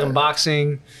 Likes talking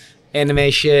boxing, anime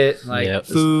shit, like Yeah.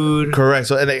 food, Correct.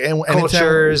 So anytime-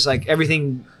 cultures, like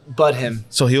everything but him.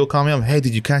 So he'll call me up. Hey,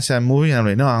 did you catch that movie? And I'm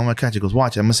like, no, I'm gonna catch it. He goes,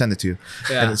 watch it. I'm gonna send it to you.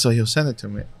 Yeah. And so he'll send it to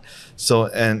me. So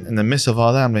and in the midst of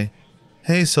all that, I'm like,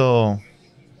 hey, so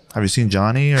have you seen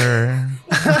Johnny or?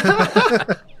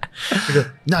 He goes,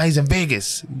 no, he's in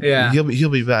Vegas. Yeah. he'll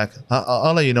be back.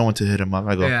 I'll let you know when to hit him up.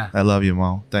 I go, Yeah. I love you,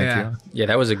 Mo. Thank Yeah. you. Yeah,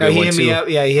 that was a No, good he one hit too. me up.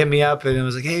 Yeah, he hit me up and it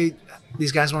was like, hey,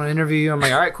 these guys want to interview you. I'm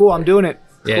like, all right, cool. I'm doing it.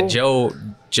 Yeah, Cool.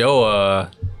 Joe,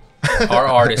 our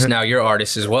artist now, your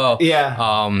artist as well.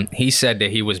 Yeah. He said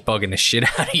that he was bugging the shit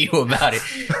out of you about it.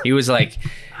 He was like,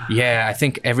 yeah, I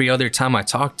think every other time I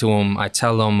talk to him, I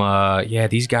tell him, yeah,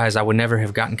 these guys, I would never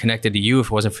have gotten connected to you if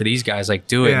it wasn't for these guys. Like,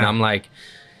 do it. Yeah. And I'm like,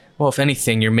 well, if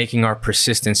anything, you're making our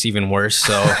persistence even worse.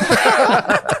 So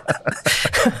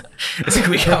it's like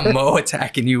we got Mo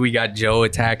attacking you, we got Joe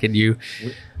attacking you.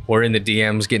 We're in the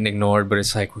DMs getting ignored, but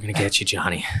it's like, we're gonna get you,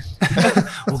 Johnny.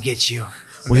 We'll get you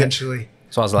eventually.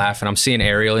 So I was laughing. I'm seeing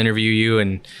Ariel interview you,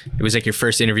 and it was like your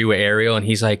first interview with Ariel, and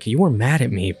he's like, you were mad at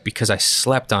me because I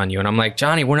slept on you. And I'm like,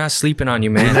 Johnny, we're not sleeping on you,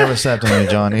 I man. never slept on you,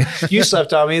 Johnny. You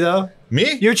slept on me though.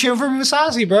 Me? You're cheering for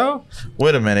Masasi, bro.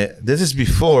 Wait a minute. This is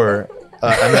before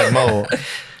I met Mo.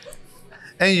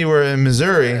 And you were in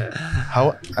Missouri.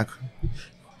 How?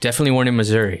 Definitely weren't in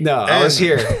Missouri. No, I was And-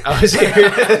 here. I was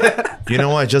here. You know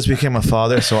what? I just became a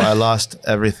father, so I lost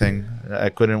everything. I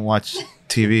couldn't watch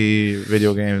TV,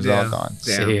 video games, all Yeah. gone.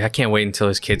 Damn. See, I can't wait until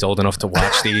his kid's old enough to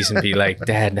watch these and be like,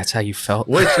 Dad, that's how you felt.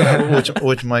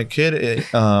 Which my kid,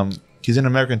 he's in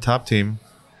American Top Team,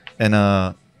 and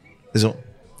is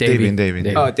Davey.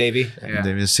 Davey. Oh, Davey. Yeah.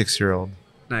 Davey is a 6-year-old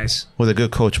Nice. with a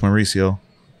good coach, Mauricio.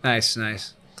 Nice.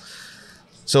 Nice.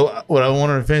 So what I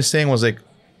wanted to finish saying was like,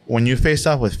 when you faced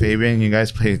off with Fabian, you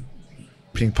guys played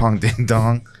ping pong ding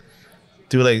dong.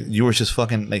 Dude, like you were just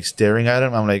fucking like staring at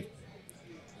him. I'm like,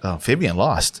 oh, Fabian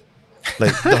lost,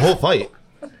 like the whole fight.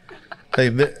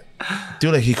 Like,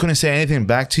 dude, like he couldn't say anything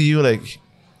back to you. Like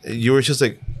you were just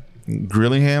like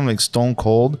grilling him like stone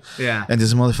cold. Yeah. And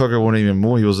this motherfucker wouldn't even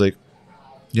move. He was like,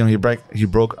 you know, he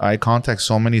broke eye contact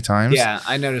so many times. Yeah,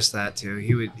 I noticed that too.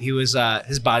 He was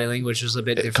his body language was a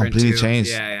bit different. completely too.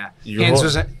 changed. Yeah. Your Hands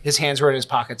whole- his hands were in his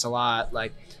pockets a lot.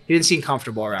 Like he didn't seem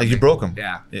comfortable around. Like you me. broke him.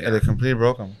 Yeah. Yeah, they completely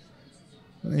broke him.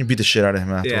 And you beat the shit out of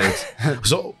him afterwards.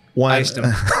 So when Iced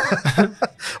him.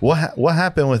 what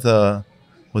happened with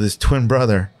his twin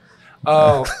brother?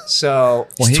 Oh, so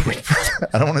When he,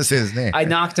 I don't want to say his name. I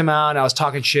knocked him out. And I was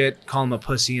talking shit, calling him a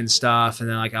pussy and stuff. And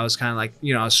then like I was kind of like,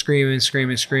 you know, I was screaming.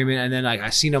 And then like I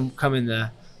seen him come in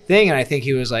the thing, and I think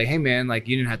he was like, "Hey man, like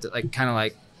you didn't have to like kind of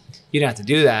like you didn't have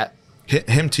to do that."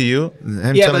 Him to you?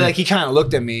 Him Yeah, telling but you- like he kind of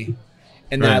looked at me,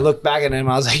 and then Right. I looked back at him.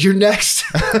 I was like, "You're next."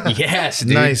 Yes,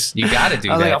 dude. Nice. You got to do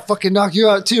I was that. like, I'll fucking knock you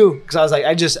out too, because I was like,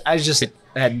 I just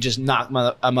had just knocked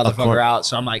a motherfucker course. out,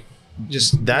 so I'm like,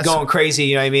 just That's- going crazy.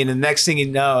 You know what I mean? And the next thing you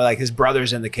know, like his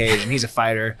brother's in the cage, and he's a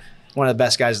fighter, one of the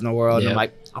best guys in the world. And Yeah. I'm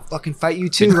like, I'll fucking fight you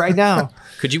too right now.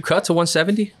 Could you cut to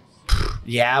 170?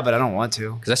 Yeah, but I don't want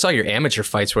to. Because I saw your amateur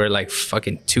fights were like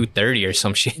fucking 230 or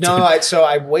some shit. No, dude. so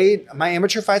I weighed my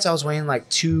amateur fights. I was weighing like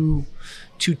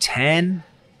 210.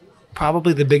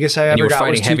 Probably the biggest I ever you were got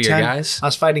was fighting heavier 210. guys? I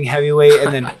was fighting heavyweight,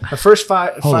 and then the first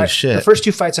Holy shit. the first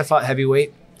two fights I fought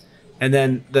heavyweight, and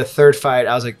then the third fight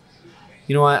I was like,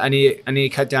 you know what, I need to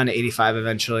cut down to 85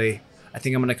 eventually. I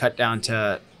think I'm gonna cut down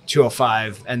to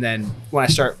 205, and then when I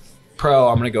start pro,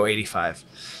 I'm gonna go 85.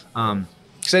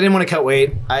 Because I didn't want to cut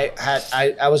weight.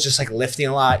 I was just like lifting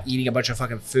a lot, eating a bunch of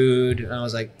fucking food, and I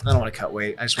was like, I don't want to cut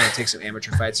weight. I just want to take some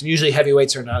amateur fights, and usually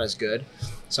heavyweights are not as good,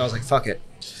 so I was like, fuck it.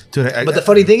 Dude, But the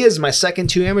funny thing is, my second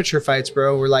two amateur fights,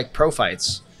 bro, were like pro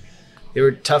fights. They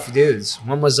were tough dudes.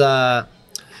 One was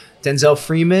Denzel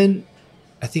Freeman.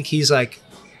 I think he's actually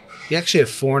a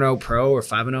 4-0 pro or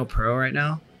 5-0 pro right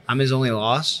now. I'm his only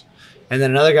loss. And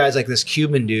then another guy's like this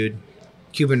Cuban dude,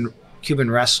 Cuban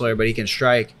wrestler, but he can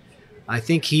strike. I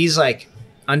think he's like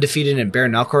undefeated in bare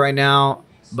knuckle right now,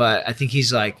 but I think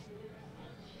he's like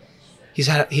I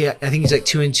think he's like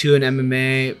 2-2 in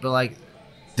MMA, but like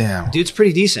damn. dude's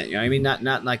pretty decent, you know what I mean?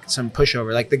 Not like some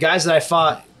pushover. Like the guys that I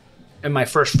fought in my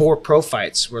first 4 pro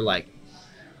fights were like,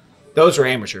 those were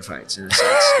amateur fights in a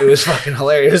sense. It was fucking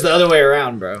hilarious. It was the other way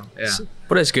around, bro. Yeah.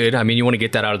 But it's good. I mean, you want to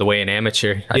get that out of the way in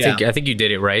amateur. I think you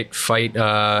did it right. Fight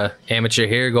amateur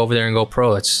here, go over there and go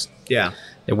pro.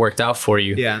 It worked out for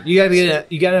you. Yeah. You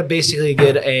gotta basically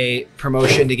get a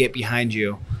promotion to get behind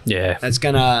you. Yeah. That's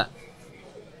gonna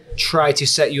try to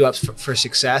set you up for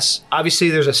success. Obviously,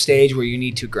 there's a stage where you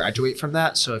need to graduate from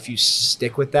that. So if you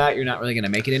stick with that, you're not really gonna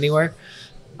make it anywhere.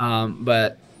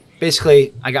 But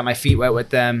basically, I got my feet wet with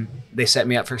them. They set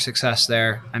me up for success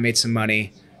there. I made some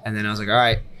money, and then I was like, all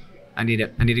right, I need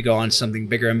to go on to something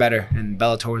bigger and better. And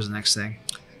Bellator was the next thing.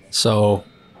 So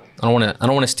I don't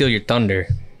want to steal your thunder,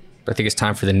 but I think it's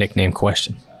time for the nickname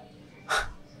question.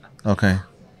 Okay.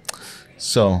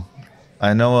 So,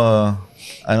 I know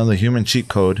the human cheat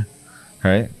code,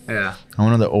 right? Yeah. I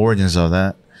want to know the origins of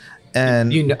that.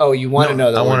 And You want to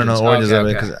know the I want to know the origins of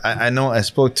it Okay. because I know I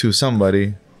spoke to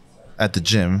somebody at the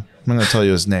gym. I'm going to tell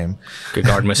you his name.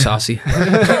 Gegard Masasi.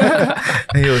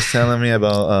 He was telling me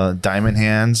about Diamond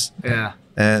Hands. Yeah.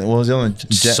 And what was the other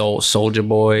one? Soldier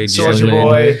Boy. Soldier Jeblin.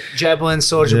 Boy, Jeblin,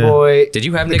 Soldier Yeah. Boy. Did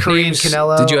you have the Korean nicknames?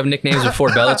 Canelo? Did you have nicknames before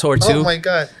Bellator too? Oh my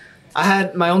God. I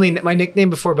had my nickname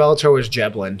before Bellator was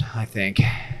Jeblin, I think.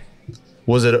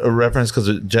 Was it a reference because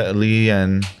of Jet Li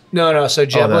and... No. So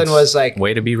Jeblin that's- was like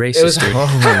Way to be It racist, was- dude.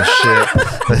 Oh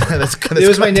shit. That's good. it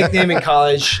was my nickname in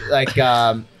college. Like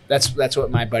that's what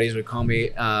my buddies would call me.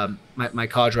 My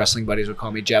college wrestling buddies would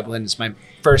call me Jeblin. It's my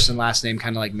first and last name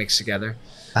kind of like mixed together.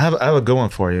 I have a good one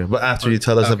for you, but after you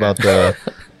tell us Okay. about the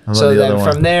So the then other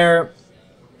from one. there,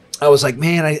 I was like,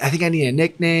 man, I think I need a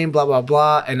nickname, blah, blah,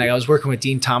 blah. And like, I was working with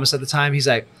Dean Thomas at the time. He's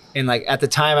like, and like at the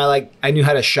time I knew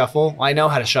how to shuffle. Well, I know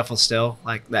how to shuffle still,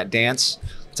 like that dance.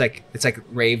 It's like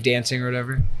rave dancing or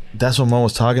whatever. That's what Mo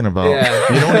was talking about.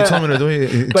 Yeah. You know what he told me to do?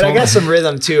 He But I told got me- some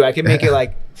rhythm too. I can make it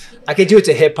like, I could do it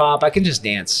to hip hop. I can just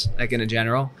dance like in a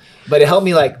general. But it helped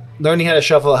me like learning how to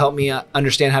shuffle. It helped me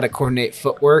understand how to coordinate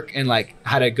footwork and like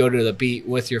how to go to the beat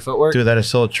with your footwork. Dude, that is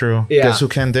so true. Yeah. Guess who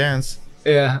can dance?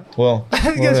 Yeah. Well, I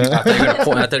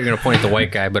thought you were gonna point at the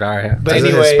white guy, but all right. But as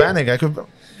anyway, a Hispanic, I could.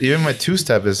 Even my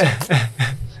 2-step is.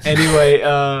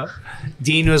 anyway,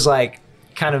 Dean was like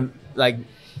kind of like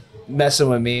messing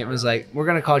with me. It was like, we're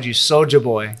gonna call you Soulja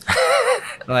Boy,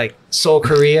 like Soul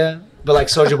Korea, but like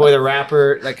Soulja Boy the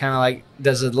rapper, like kind of like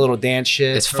does a little dance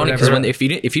shit. It's or funny because whatever. if you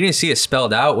didn't see it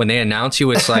spelled out when they announce you,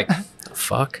 it's like, the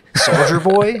fuck, Soldier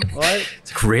Boy, what?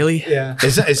 It's like, really? Yeah,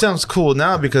 It sounds cool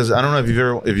now because I don't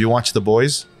know if you watch The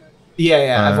Boys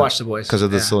yeah. I've watched The Boys because of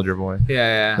the yeah. Soldier Boy.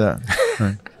 Yeah.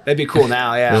 Yeah. That'd be cool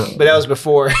now, yeah. But that was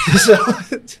before, so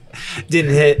it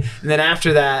didn't hit. And then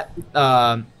after that,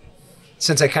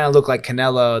 since I kind of look like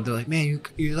Canelo, they're like, man,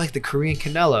 you're like the Korean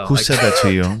Canelo. Who Like, said that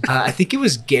to you? I think it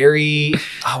was Gary.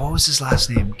 Oh, what was his last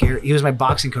name? Gary. He was my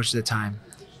boxing coach at the time.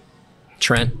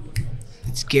 Trent.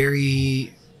 It's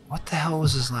Gary. What the hell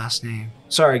was his last name?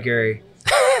 Sorry, Gary.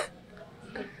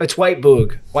 It's White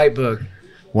Boog. White Boog.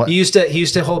 What? He used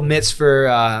to hold mitts for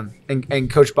and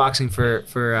coach boxing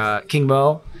for King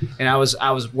Mo, and I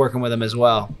was working with him as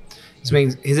well.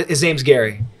 His name's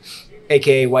Gary,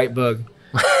 aka White Boog.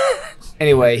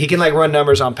 Anyway, he can like run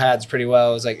numbers on pads pretty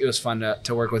well. It was fun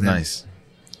to work with him. Nice.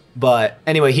 But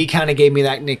anyway, he kind of gave me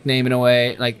that nickname in a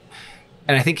way. Like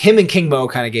And I think him and King Mo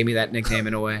kind of gave me that nickname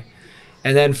in a way.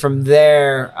 And then from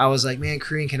there, I was like, man,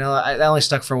 Korean Canelo, that only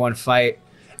stuck for one fight.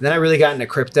 And then I really got into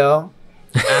crypto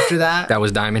after that. That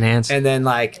was Diamond Hands. And then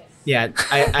like, yeah,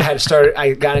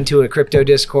 I got into a crypto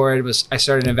Discord. I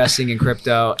started investing in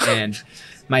crypto, and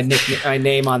my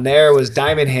name on there was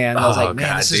Diamond Hands. I was like,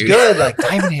 man, this is good. Like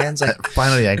Diamond Hands. Like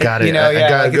finally, I got it. You know, I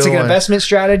got like it's like an investment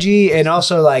strategy, and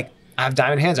also like I have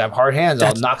diamond hands. I have hard hands.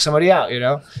 I'll knock somebody out, you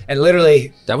know? And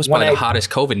literally... That was probably the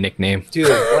hottest COVID nickname. Dude,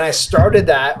 when I started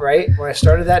that, right? When I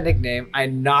started that nickname, I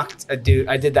knocked a dude.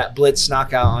 I did that blitz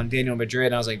knockout on Daniel Madrid,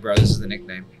 and I was like, bro, this is the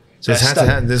nickname. So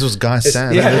this was God's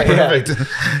sent. Yeah, perfect.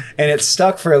 Yeah. And it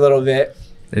stuck for a little bit.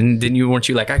 And then weren't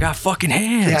you like, I got fucking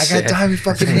hands. Yeah, I got diamond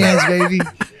fucking hands, baby.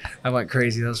 I went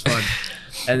crazy. That was fun.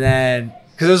 And then...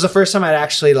 Because it was the first time I'd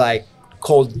actually like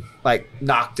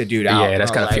knocked the dude out. Yeah,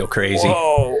 that's gotta feel crazy.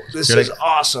 Whoa, this is like,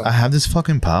 awesome. I have this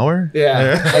fucking power.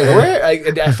 Yeah,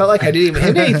 I felt like I didn't even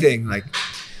hit anything. Like,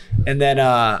 and then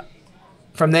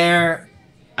from there,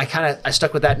 I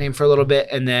stuck with that name for a little bit,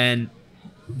 and then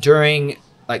during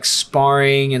like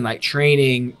sparring and like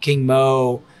training, King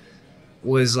Mo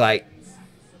was like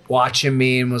watching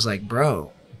me and was like,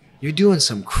 "Bro, you're doing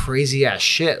some crazy ass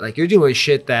shit. Like, you're doing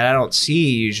shit that I don't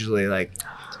see usually. Like."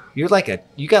 You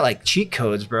got like cheat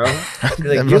codes, bro.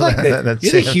 You're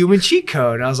the human cheat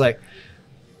code. And I was like,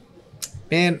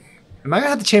 man, am I gonna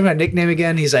have to change my nickname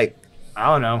again? He's like, I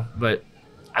don't know, but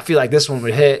I feel like this one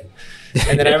would hit.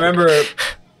 And then I remember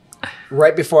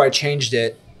right before I changed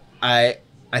it, I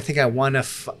think I won a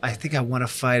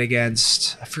fight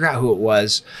against, I forgot who it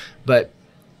was, but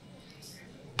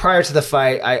prior to the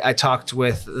fight, I talked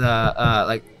with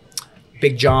like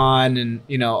Big John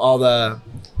and all the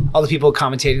people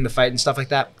commentating the fight and stuff like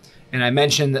that, and I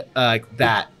mentioned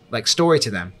that like story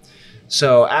to them.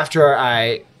 So after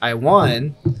I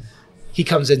won, he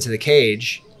comes into the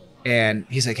cage and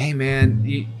he's like, "Hey man,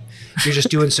 you're just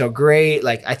doing so great.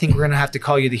 Like I think we're gonna have to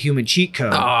call you the human cheat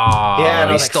code." Oh, yeah,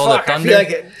 and I was stole like, the "Fuck." thunder.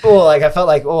 I felt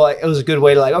like it was a good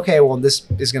way to like, okay, well this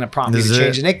is gonna prompt me to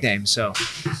change the nickname. So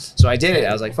I did it.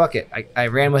 I was like, fuck it. I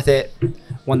ran with it,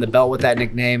 won the belt with that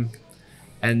nickname.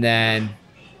 And then,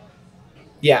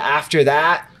 yeah, after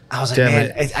that, I was like,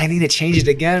 man, I need to change it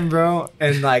again, bro.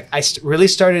 And like, I really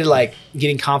started like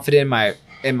getting confident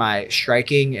in my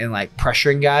striking and like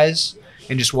pressuring guys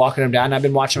and just walking them down. And I've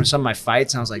been watching some of my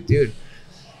fights, and I was like, dude,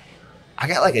 I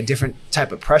got like a different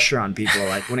type of pressure on people.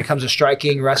 Like when it comes to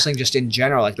striking, wrestling, just in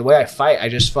general, like the way I fight, I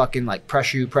just fucking like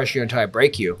pressure you until I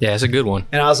break you. Yeah, it's a good one.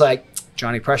 And I was like,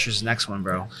 Johnny Pressure's the next one,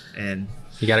 bro. And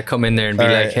you got to come in there and be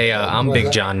like, hey, I'm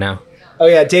Big John now. Oh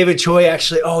yeah, David Choi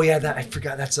actually. Oh yeah, I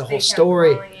forgot. That's the whole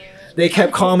story. They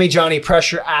kept calling me Johnny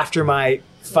Pressure after my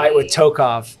fight with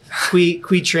Tokov. Kui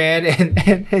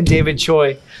Tran and David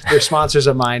Choi, they're sponsors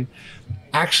of mine.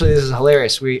 Actually, this is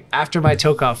hilarious. After my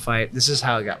Tokov fight, this is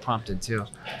how it got prompted too.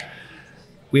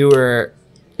 We were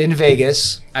in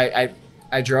Vegas. I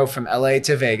drove from LA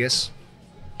to Vegas,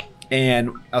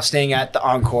 and I was staying at the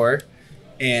Encore.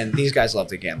 And these guys love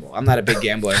to gamble. I'm not a big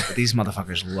gambler, but these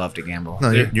motherfuckers love to gamble.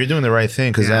 No, you're doing the right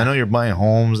thing, because I know you're buying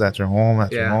homes after home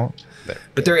after home.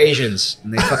 But they're Asians,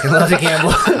 and they fucking love to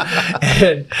gamble.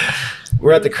 And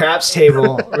we're at the craps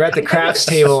table.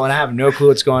 And I have no clue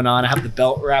what's going on. I have the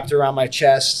belt wrapped around my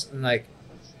chest, and like,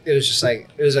 it was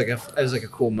like a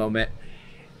cool moment.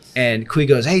 And Kui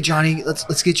goes, "Hey Johnny,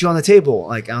 let's get you on the table."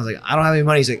 Like I was like, "I don't have any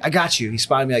money." He's like, "I got you." He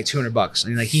spotted me like $200,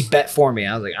 and like he bet for me.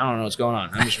 I was like, "I don't know what's going on.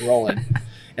 I'm just rolling."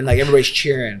 And like everybody's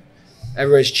cheering. I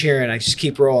just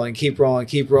keep rolling.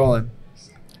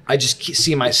 I just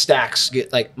see my stacks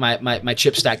get like my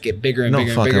chip stack get bigger and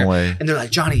bigger and bigger. Way. And they're like,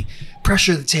 "Johnny,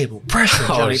 pressure the table. Pressure,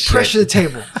 Johnny, pressure the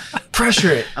table.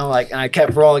 Pressure it." I'm like, and I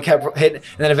kept rolling, kept hitting.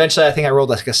 And then eventually I think I rolled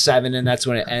like a 7, and that's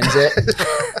when it ends it.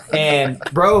 And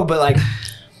bro, but like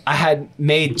I had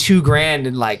made $2,000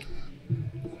 in like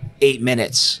 8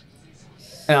 minutes.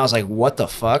 And I was like, what the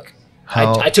fuck?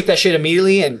 I took that shit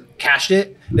immediately and cashed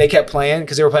it. They kept playing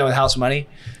because they were playing with house money.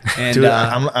 And dude,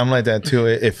 I'm like that too.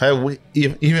 If I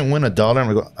even win $1, I'm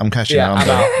gonna go, I'm cashing out.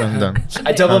 I'm done.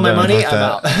 I double my money, I'm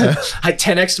out. I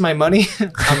 10x my money,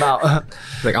 I'm out.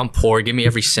 Like, I'm poor. Give me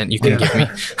every cent you can give me.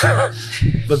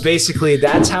 But basically,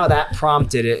 that's how that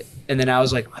prompted it. And then I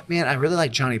was like, man, I really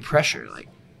like Johnny Pressure. Like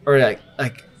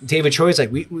David Choi's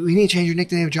like, we need to change your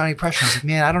nickname to Johnny Pressure. I was like,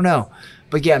 man, I don't know.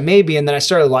 But yeah, maybe. And then I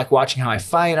started like watching how I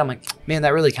fight. I'm like, man,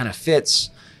 that really kind of fits.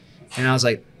 And I was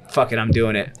like, fuck it, I'm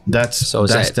doing it. That's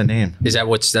the name. Is that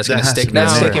that's gonna stick now?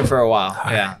 That's sticking for a while.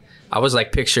 Yeah. I was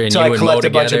like picturing you and Mo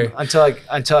together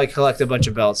until I collect a bunch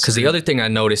of belts. Because the other thing I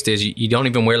noticed is you don't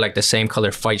even wear like the same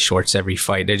color fight shorts every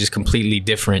fight. They're just completely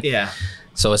different. Yeah.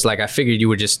 So it's like I figured you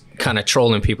were just kind of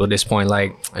trolling people at this point.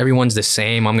 Like everyone's the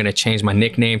same. I'm gonna change my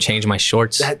nickname, change my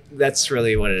shorts. That's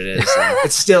really what it is.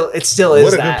 It still is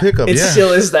What a that. good pickup, It yeah.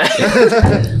 still is that.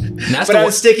 That's But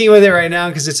I'm sticking with it right now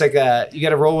because it's like you got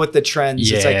to roll with the trends.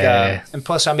 It's like Yeah. and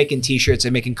plus I'm making T-shirts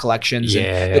and making collections. Yeah.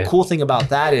 And the cool thing about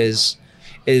that is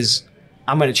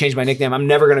I'm going to change my nickname. I'm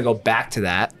never going to go back to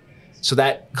that. So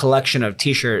that collection of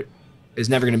T-shirt is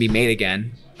never going to be made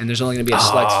again. And there's only going to be a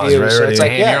select few. right, So it's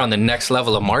like, Man, you're on the next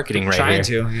level of marketing right trying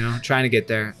here. trying to get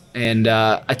there. And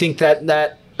I think that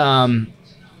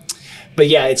but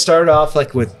yeah, it started off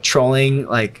like with trolling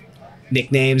like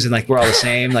nicknames and like we're all the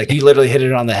same. Like you literally hit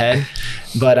it on the head.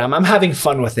 But I'm having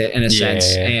fun with it in a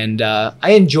sense. Yeah. And I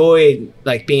enjoy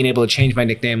like being able to change my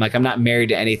nickname. Like I'm not married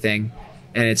to anything.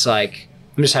 And it's like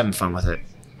I'm just having fun with it.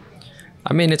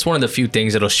 I mean, it's one of the few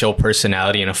things that'll show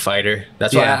personality in a fighter.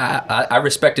 That's why I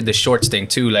respected the shorts thing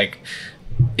too. Like,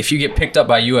 if you get picked up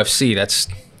by UFC,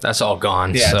 that's all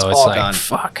gone. Yeah, so it's it's all like, gone.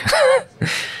 fuck.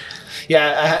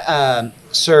 Yeah,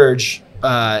 Serge,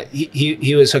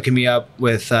 he was hooking me up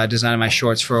with designing my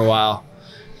shorts for a while,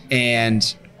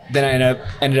 and then I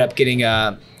ended up getting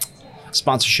a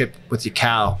sponsorship with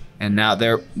Yakao, and now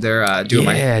they're doing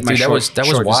my dude, short, that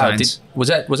was short wild. designs. Was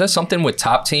that something with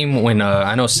Top Team when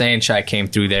I know Sanchai came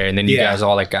through there, and then you Yeah. guys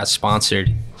all like got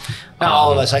sponsored? Not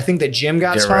all of us. I think the gym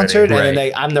got Get sponsored, ready. and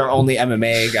then I'm their only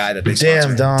MMA guy that they Damn,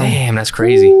 sponsored. Dom. Damn, that's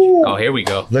crazy. Oh, here we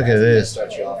go. Look at this.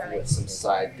 Start you off with some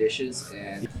side dishes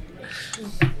and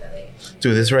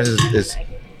Dude, this rice is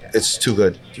it's too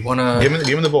good. Do you wanna? Give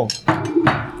me the bowl.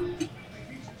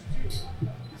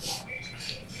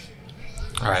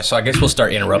 All right, so I guess we'll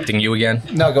start interrupting you again.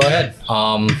 No, go ahead.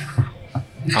 I'm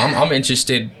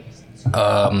interested.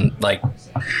 Like,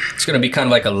 it's gonna be kind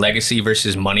of like a legacy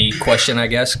versus money question, I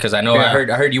guess, because I know Yeah.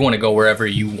 I heard you want to go wherever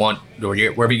you want or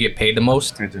wherever you get paid the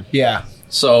most. Yeah.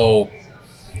 So,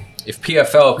 if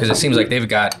PFL, because it seems like they've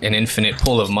got an infinite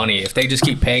pool of money, if they just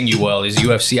keep paying you well, is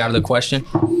UFC out of the question?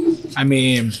 I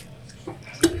mean,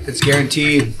 it's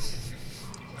guaranteed.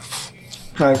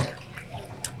 Like,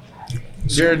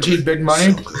 guaranteed big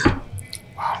money.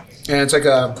 And it's like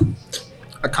a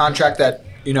contract that,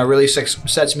 really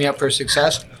sets me up for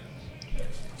success.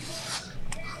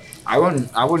 I would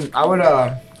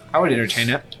entertain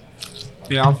it.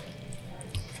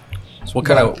 So what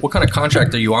kind of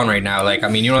contract are you on right now? Like, I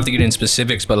mean, you don't have to get in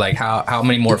specifics, but like, how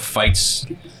many more fights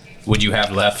would you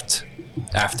have left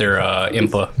after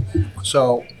Impa?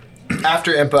 So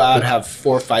after Impa, I'd have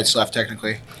 4 fights left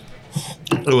technically.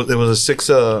 It was a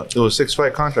 6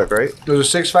 fight contract, right? It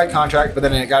was a 6-fight contract, but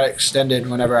then it got extended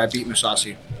whenever I beat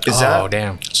Musasi. Oh,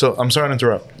 damn. So I'm sorry to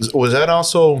interrupt. Was that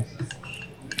also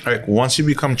like once you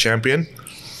become champion,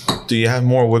 do you have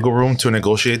more wiggle room to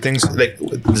negotiate things? Like,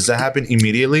 does that happen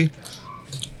immediately?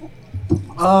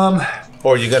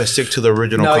 Or you got to stick to the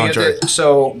original contract?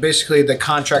 So basically,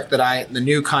 the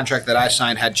new contract that I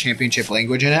signed had championship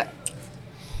language in it.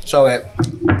 So it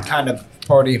kind of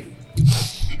already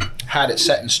had it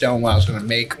set in stone what I was going to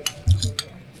make.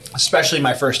 Especially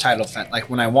my first title defense. Like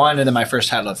when I won and then my first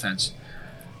title defense.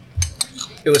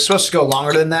 It was supposed to go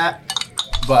longer than that,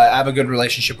 but I have a good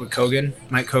relationship with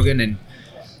Mike Kogan, and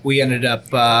we ended up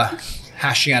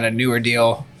hashing out a newer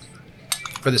deal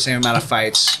for the same amount of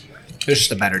fights. It was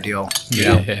just a better deal, you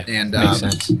know? And makes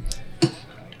sense.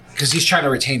 because he's trying to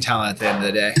retain talent at the end of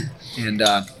the day. And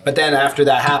but then after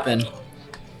that happened,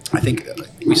 I think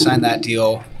we signed that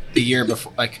deal the year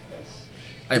before, like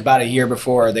about a year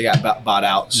before they got bought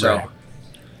out. So Right.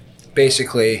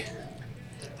 basically,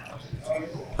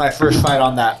 my first fight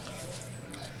on that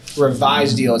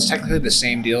revised deal, it's technically the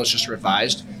same deal, it's just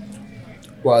revised,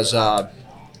 was the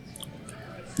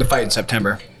fight in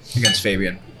September against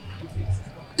Fabian.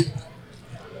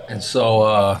 And so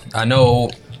I know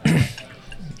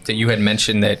that you had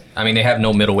mentioned that, I mean, they have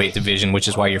no middleweight division, which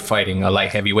is why you're fighting a light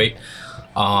heavyweight.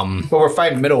 But we're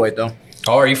fighting middleweight though.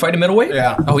 Oh, are you fighting middleweight?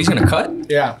 Yeah. Oh, he's going to cut?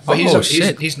 Yeah, but Oh,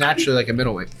 shit. he's naturally like a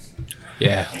middleweight.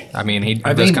 Yeah. I mean, he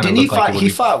I does mean, kind of didn't look like he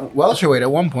fought welterweight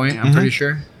at one point? I'm pretty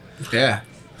sure. Yeah.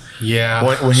 Yeah.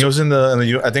 When he was in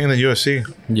the I think in the UFC.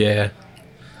 Yeah.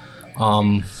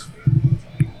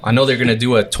 I know they're going to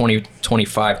do a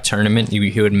 2025 tournament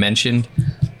you had mentioned.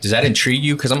 Does that intrigue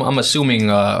you? Because I'm assuming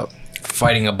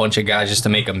fighting a bunch of guys just to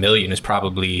make $1 million is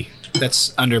probably...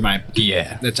 That's under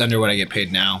Yeah. That's under what I get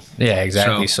paid now. Yeah,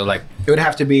 exactly. So like... It would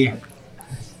have to be.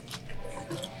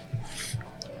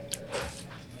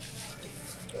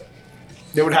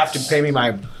 They would have to pay me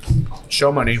my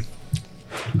show money.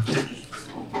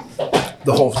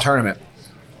 The whole tournament.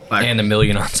 Like, And $1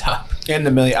 million on top. and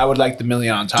the million. I would like the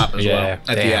million on top as well at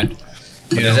the damn. end.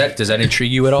 But does that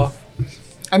intrigue you at all?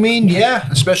 I mean, yeah,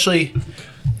 especially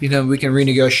we can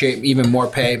renegotiate even more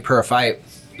pay per fight.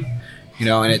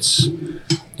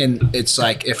 And it's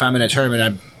like if I'm in a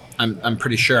tournament, I'm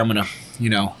pretty sure I'm gonna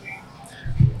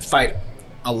fight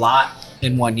a lot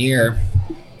in 1 year,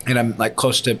 and I'm like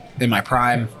close to in my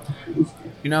prime.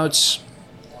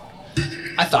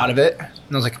 I thought of it, and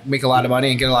I was like, make a lot of money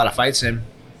and get a lot of fights in,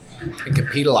 and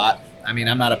compete a lot. I mean,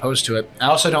 I'm not opposed to it. I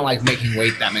also don't like making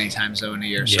weight that many times though in a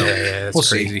year. So yeah, that's we'll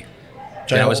crazy. See.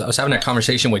 Yeah, I was having a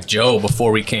conversation with Joe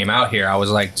before we came out here. I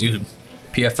was like, dude,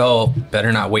 PFL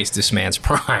better not waste this man's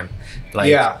prime.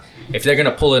 Like, if they're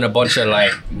gonna pull in a bunch of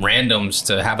like randoms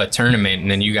to have a tournament, and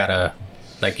then you gotta,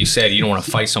 like you said, you don't want to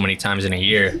fight so many times in a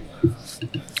year.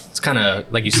 It's kind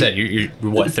of like you said, you're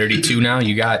what, 32 now?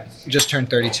 You got just turned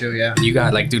 32. Yeah. You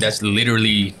got like, dude, that's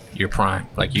literally your prime.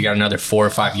 Like you got another 4 or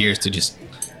 5 years to just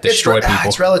destroy people.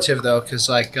 It's relative though, because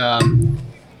like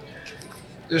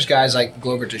there's guys like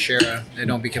Glover Teixeira. They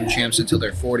don't become champs until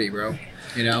they're 40, bro.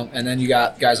 And then you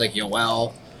got guys like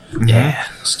Yoel. Yeah.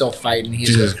 Still fighting.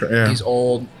 He's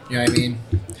old. You know what I mean?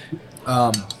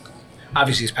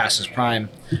 Obviously he's past his prime,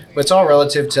 but it's all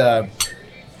relative to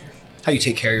how you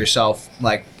take care of yourself.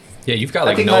 Like, yeah, you've got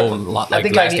like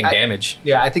lasting damage.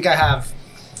 Yeah, I think I have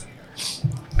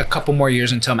a couple more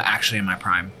years until I'm actually in my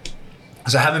prime,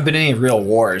 because I haven't been in any real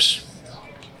wars.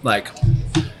 Like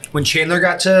when Chandler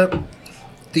got to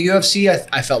the UFC,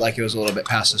 I felt like it was a little bit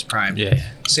past his prime. Yeah.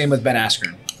 Same with Ben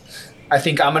Askren. I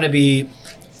think I'm going to be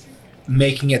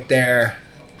making it there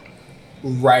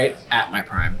right at my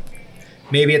prime.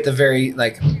 Maybe at the very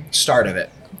start of it.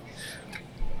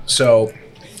 So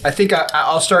I think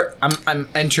I'll start. I'm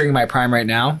entering my prime right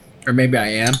now, or maybe I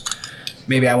am.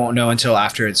 Maybe I won't know until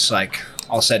after it's like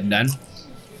all said and done.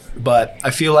 But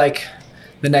I feel like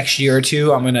the next year or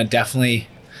two, I'm gonna definitely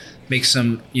make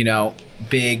some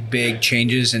big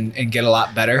changes and get a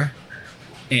lot better.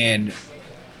 And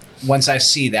once I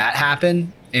see that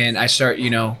happen, and I start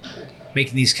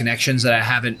making these connections that I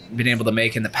haven't been able to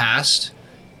make in the past,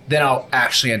 then I'll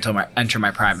actually enter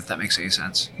my prime, if that makes any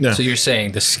sense. Yeah. So you're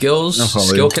saying the skill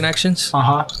connections?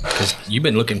 Uh-huh. Because you've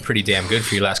been looking pretty damn good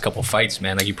for your last couple fights,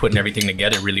 man. Like you're putting everything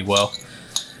together really well.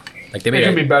 Like It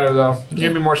can be better though. It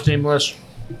can be more seamless.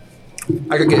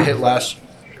 I could get hit less.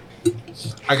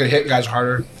 I could hit guys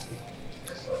harder.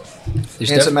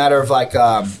 It's a matter of like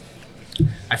I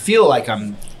feel like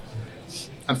I'm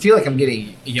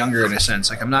getting younger in a sense.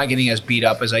 Like I'm not getting as beat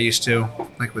up as I used to,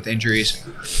 like with injuries.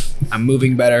 I'm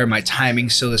moving better. My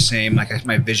timing's still the same. Like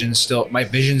my vision's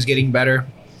getting better.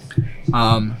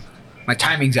 My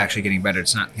timing's actually getting better.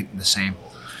 It's not the same.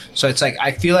 So it's like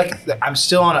I feel like I'm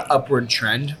still on an upward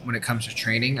trend when it comes to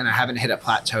training, and I haven't hit a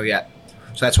plateau yet.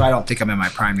 So that's why I don't think I'm in my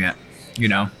prime yet.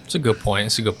 It's a good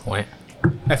point.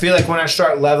 I feel like when I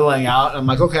start leveling out, I'm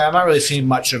like, okay, I'm not really seeing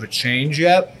much of a change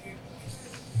yet.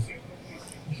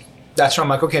 That's when I'm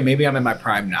like, okay, maybe I'm in my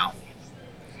prime now.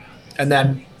 And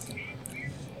then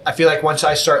I feel like once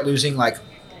I start losing like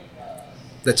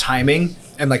the timing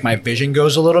and like my vision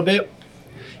goes a little bit,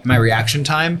 my reaction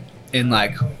time, and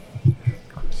like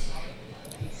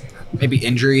maybe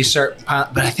injuries start,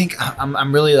 but I think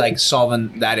I'm really like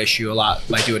solving that issue a lot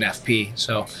by doing FP.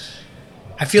 So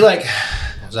I feel like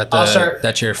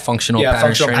that's your functional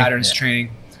patterns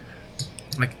training.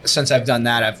 Like since I've done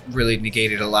that, I've really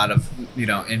negated a lot of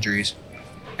injuries,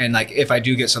 and like if I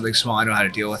do get something small, I know how to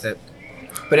deal with it.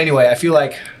 But anyway, I feel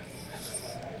like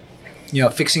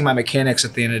fixing my mechanics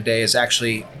at the end of the day is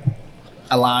actually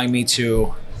allowing me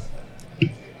to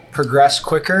progress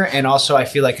quicker, and also I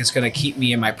feel like it's going to keep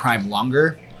me in my prime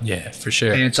longer. Yeah, for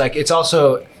sure. And it's like it's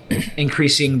also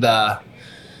increasing the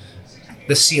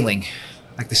ceiling.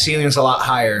 Like the ceiling is a lot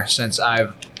higher since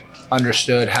I've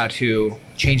understood how to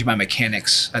change my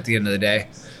mechanics at the end of the day,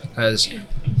 because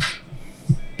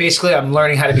basically I'm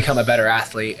learning how to become a better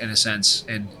athlete in a sense,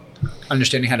 and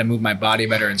understanding how to move my body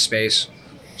better in space.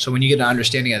 So when you get an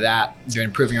understanding of that, you're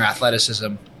improving your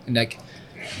athleticism. And like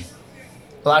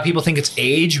a lot of people think it's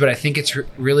age, but I think it's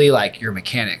really like your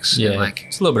mechanics. Yeah, and like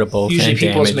it's a little bit of both. Usually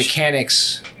people's damage.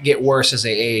 mechanics get worse as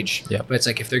they age. Yeah. But it's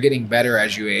like if they're getting better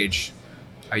as you age,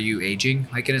 are you aging,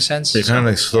 like in a sense? They kind of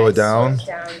like slow it down.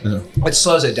 Yeah. It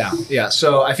slows it down. Yeah.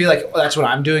 So I feel like that's what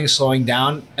I'm doing, slowing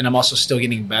down, and I'm also still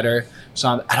getting better.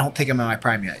 So I don't think I'm in my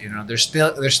prime yet.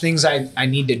 There's things I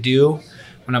need to do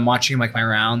when I'm watching like my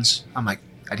rounds. I'm like,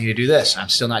 I need to do this. I'm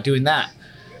still not doing that.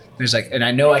 There's like, and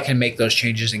I know I can make those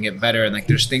changes and get better. And like,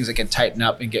 there's things I can tighten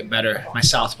up and get better. My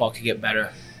southpaw could get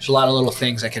better. There's a lot of little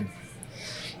things I can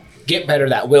get better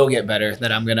that will get better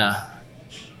that I'm gonna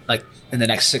like in the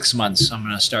next 6 months. I'm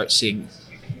gonna start seeing,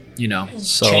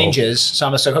 changes. So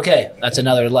I'm just like, okay, that's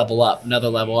another level up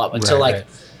until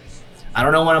I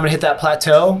don't know when I'm gonna hit that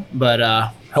plateau,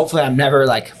 but hopefully I'm never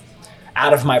like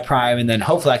out of my prime, and then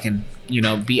hopefully I can,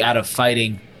 be out of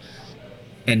fighting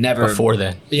and never Before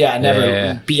then. Yeah,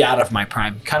 never be out of my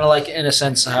prime. Kind of like in a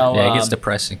sense how Yeah, it gets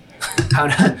depressing. how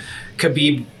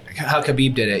Khabib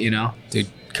did it, Dude,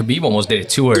 Khabib almost did it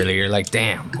too early. You're like,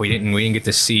 damn, we didn't get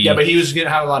to see. Yeah, but he was having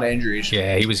a lot of injuries.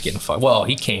 Yeah, he was getting fucked. Well,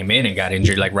 he came in and got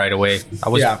injured like right away. I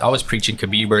was preaching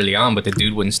Khabib early on, but the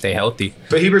dude wouldn't stay healthy.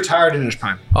 But he retired in his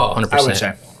prime. Oh, 100%. I would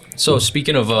say. So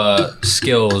speaking of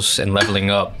skills and leveling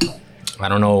up, I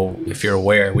don't know if you're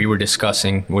aware, we were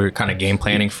kind of game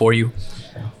planning for you.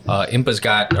 Impa's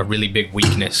got a really big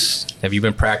weakness. Have you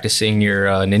been practicing your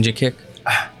ninja kick?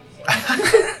 I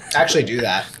actually do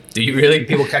that. Do you really?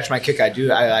 People catch my kick. I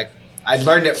do. I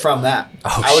learned it from that.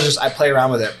 Oh, I play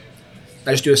around with it.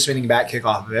 I just do a spinning back kick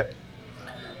off of it.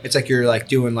 It's like you're like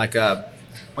doing like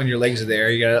when your legs are there,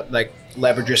 you gotta like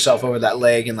leverage yourself over that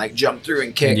leg and like jump through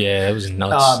and kick. Yeah, it was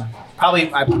nuts.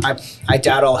 Probably I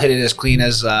doubt I'll hit it as clean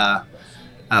as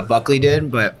Buckley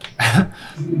did, but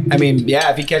I mean,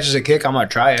 yeah, if he catches a kick, I'm gonna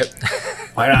try it.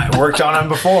 Why not? It worked on him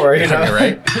before,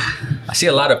 right? I see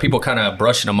a lot of people kind of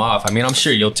brushing him off. I mean, I'm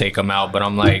sure you'll take him out, but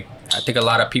I'm like, I think a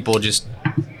lot of people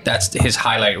that's his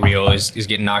highlight reel is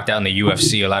getting knocked out in the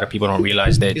UFC. A lot of people don't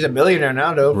realize that. He's a millionaire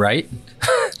now, though. Right?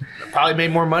 Probably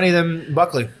made more money than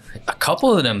Buckley. A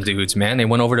couple of them dudes, man, they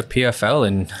went over to PFL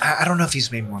and... I don't know if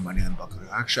he's made more money than Buckley.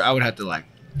 Actually, I would have to like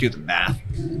do the math.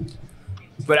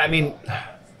 But I mean,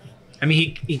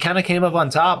 he kind of came up on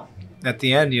top at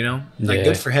the end, Like,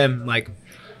 good for him. Like,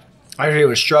 I heard he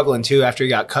was struggling too after he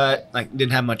got cut. Like,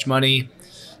 didn't have much money.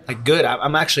 Like, good.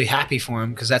 I'm actually happy for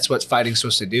him because that's what fighting's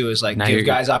supposed to do is like now give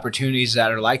guys opportunities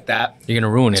that are like that. You're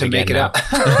gonna ruin it to again make it now.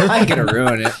 out. I ain't gonna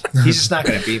ruin it. He's just not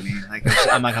gonna beat me. Like,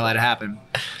 I'm not gonna let it happen.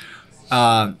 No,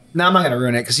 I'm not gonna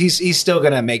ruin it because he's still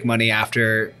gonna make money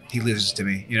after he loses to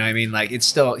me. You know what I mean? Like he's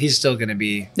still gonna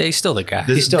be. Yeah, he's still the guy.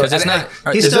 He's still. He's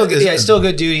still a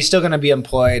good dude. He's still gonna be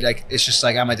employed. Like it's just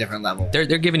like I'm a different level. They're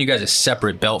giving you guys a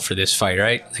separate belt for this fight,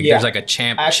 right? Like there's like a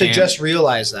champ. I actually just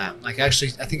realized that. Like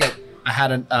actually, I think I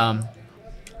had an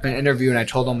interview and I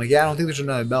told them like, yeah, I don't think there's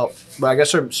another belt, but I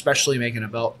guess they're specially making a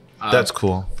belt. That's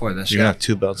cool for this. You're gonna have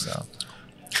 2 belts now.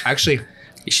 Actually.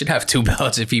 He should have 2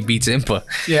 belts if he beats Impa.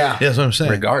 Yeah. That's what I'm saying.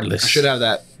 Regardless. I should have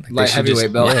that light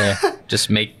heavyweight belt. Yeah.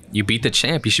 Just you beat the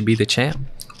champ. You should be the champ.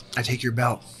 I take your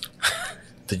belt.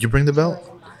 Did you bring the belt?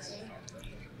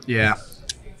 Yeah.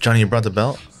 Johnny, you brought the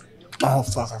belt? Oh,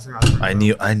 fuck. I forgot.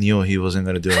 I knew he wasn't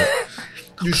going to do it.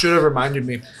 You should have reminded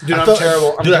me. Dude, I'm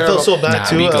terrible. I felt so bad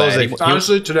too. I was like,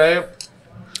 honestly, today,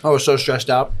 I was so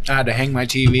stressed out. I had to hang my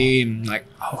TV and like,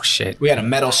 oh, shit. We had a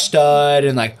metal stud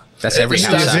and like, that's every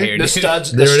house out here. The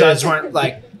studs weren't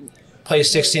like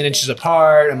placed 16 inches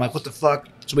apart. I'm like, what the fuck?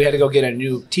 So we had to go get a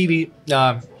new TV,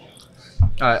 a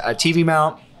TV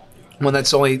mount, one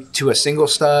that's only to a single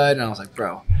stud. And I was like,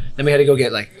 bro. Then we had to go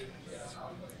get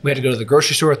we had to go to the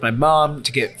grocery store with my mom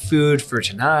to get food for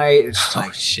tonight. It's just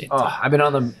like, shit. Oh, I've been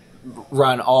on the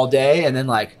run all day and then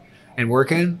and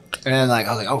working. And then I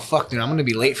was like, oh fuck, dude, I'm gonna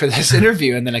be late for this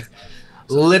interview. And then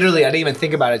literally, I didn't even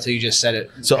think about it until you just said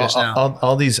it. So just now.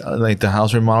 all these like the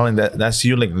house remodeling, that's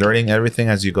you like learning everything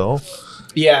as you go?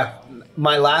 Yeah.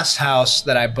 My last house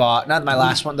that I bought, not my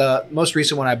last one, the most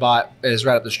recent one I bought is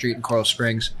right up the street in Coral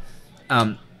Springs.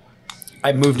 I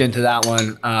moved into that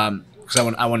one because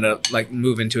I wanted to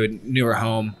move into a newer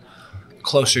home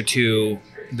closer to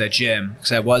the gym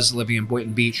because I was living in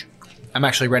Boynton Beach. I'm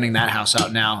actually renting that house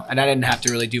out now, and I didn't have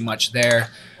to really do much there.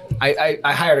 I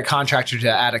hired a contractor to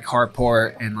add a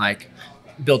carport and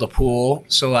build a pool.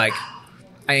 So I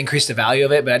increased the value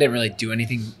of it, but I didn't really do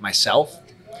anything myself.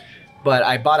 But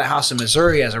I bought a house in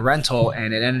Missouri as a rental,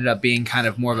 and it ended up being kind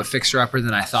of more of a fixer-upper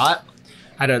than I thought.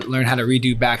 I had to learn how to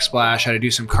redo backsplash, how to do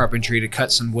some carpentry to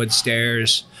cut some wood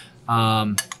stairs.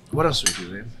 What else did we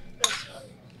do, babe?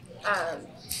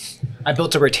 I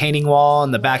built a retaining wall in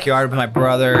the backyard with my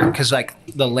brother because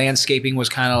the landscaping was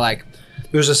kind of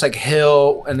there was this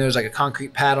hill and there was a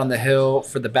concrete pad on the hill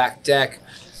for the back deck,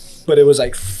 but it was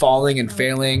falling and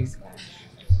failing.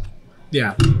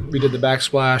 Yeah, we did the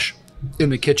backsplash in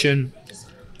the kitchen.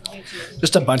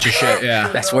 Just a bunch of shit. Yeah,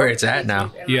 that's where it's at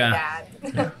now. Yeah.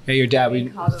 Hey, your dad. We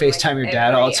FaceTime your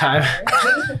dad all the time.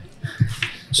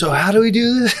 So how do we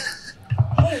do this?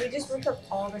 Hey, we just went up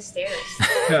all the stairs.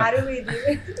 How do we do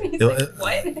it? He's like,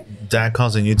 what? Dad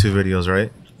calls in YouTube videos,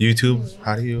 right? YouTube.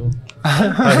 How do you?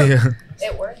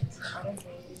 It worked,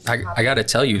 honestly. I gotta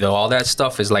tell you though, all that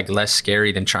stuff is less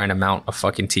scary than trying to mount a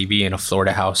fucking TV in a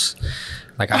Florida house.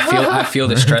 I feel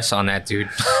the stress on that, dude.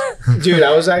 Dude,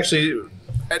 I was actually.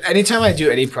 Anytime I do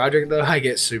any project though, I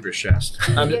get super stressed.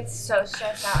 He gets so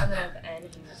stressed out, and then at the end, he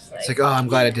just It's like, oh, I'm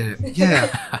glad I did it.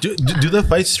 Yeah. Do the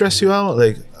fights stress you out?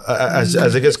 Like as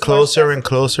it gets closer and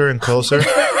closer and closer.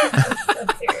 I'm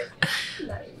serious.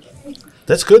 Not even kidding.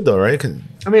 That's good though, right? 'Cause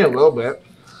I mean, a little bit.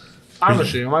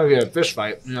 Honestly, it might be a fist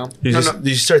fight, you know?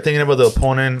 you start thinking about the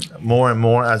opponent more and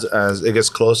more as it gets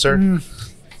closer.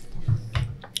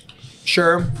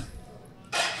 Sure.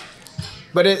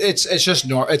 But it's just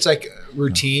it's like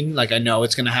routine. Like I know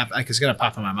it's gonna happen. Like it's gonna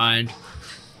pop in my mind.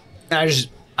 And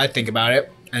I think about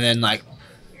it, and then like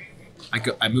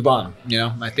I move on. You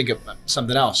know, I think of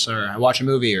something else, or I watch a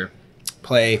movie, or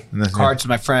play cards with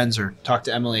my friends, or talk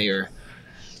to Emily, or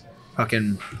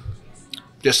fucking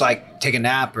just like take a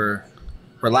nap or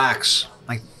relax.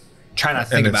 Like try not to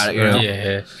think about it. You know?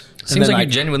 Yeah. Seems like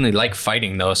you genuinely like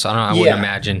fighting though, so I wouldn't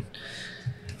imagine.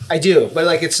 I do, but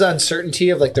like it's the uncertainty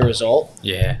of like the result.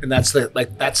 Yeah. And that's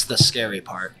the scary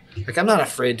part. Like I'm not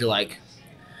afraid to like.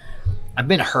 I've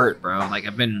been hurt, bro. Like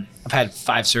I've had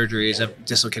 5 surgeries. I've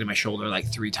dislocated my shoulder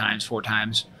like 3 times, 4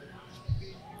 times.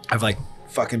 I've like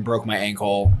fucking broke my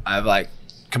ankle. I've like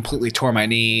completely tore my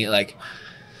knee. Like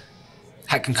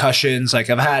had concussions. Like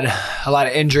I've had a lot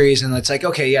of injuries, and it's like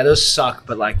okay, yeah, those suck,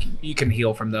 but like you can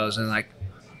heal from those, and like.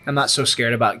 I'm not so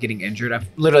scared about getting injured. I've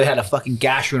literally had a fucking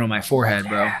gash wound on my forehead,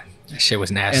 bro. That shit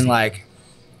was nasty. And like,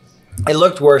 it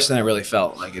looked worse than it really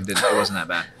felt. Like it wasn't that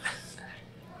bad.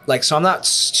 Like, so I'm not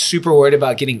super worried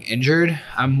about getting injured.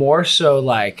 I'm more so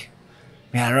like,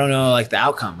 man, I don't know, like the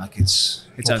outcome. Like it's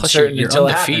uncertain until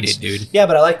it happens, dude. Yeah,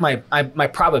 but I like my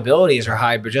probabilities are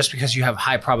high. But just because you have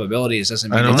high probabilities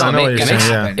doesn't mean it's gonna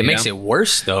happen. It makes it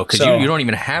worse though, because you don't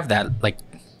even have that. Like,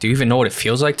 do you even know what it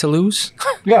feels like to lose?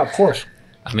 Yeah, of course.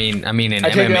 I mean, in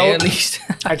MMA at least.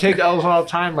 I take L's all the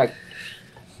time. Like,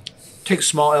 take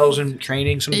small L's in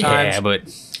training sometimes. Yeah, but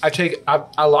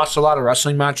I lost a lot of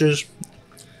wrestling matches.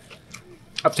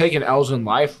 I've taken L's in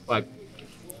life. Like,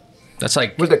 that's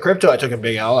like with the crypto, I took a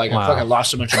big L. Like, I fucking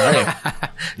lost a bunch of money. I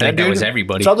think that was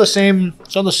everybody. It's all the same.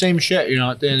 It's all the same shit. You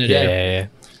know, at the end of the day. Yeah.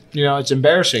 You know, it's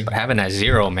embarrassing. But having that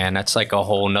 0, man, that's like a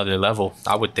whole nother level.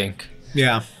 I would think.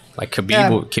 Yeah. Like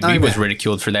Khabib was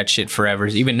ridiculed for that shit forever.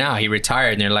 Even now, he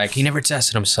retired, and they're like, he never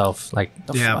tested himself. Like,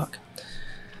 the fuck?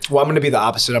 Well, I'm going to be the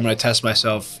opposite. I'm going to test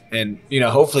myself, and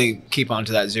hopefully keep on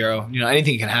to that 0.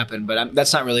 Anything can happen, but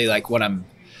that's not really like what I'm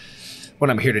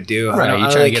here to do. Right, I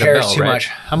don't really care too much.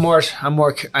 I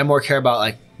more care about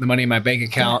like the money in my bank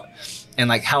account and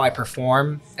like how I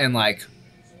perform and like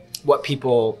what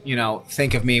people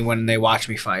think of me when they watch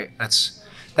me fight.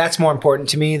 That's more important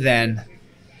to me than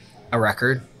a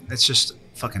record. It's just a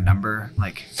fucking number.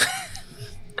 Like,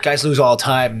 guys lose all the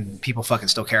time, and people fucking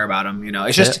still care about them.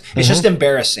 It's just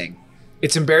embarrassing.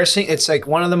 It's embarrassing. It's like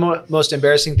one of the most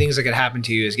embarrassing things that could happen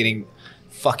to you is getting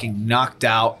fucking knocked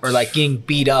out or like getting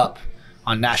beat up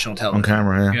on national television. On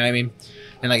camera, yeah. You know what I mean?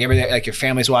 And like like your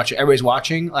family's watching, everybody's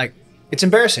watching. Like, it's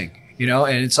embarrassing.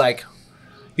 And it's like,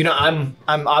 I'm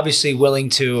obviously willing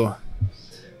to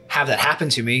have that happen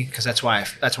to me because that's why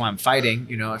I'm fighting.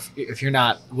 If you're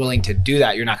not willing to do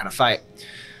that, you're not going to fight.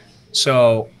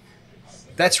 So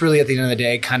that's really at the end of the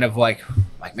day kind of like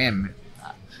man,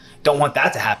 don't want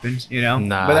that to happen.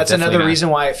 Nah, but that's another not. reason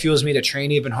why it fuels me to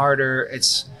train even harder.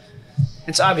 It's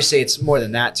obviously it's more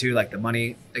than that too. Like the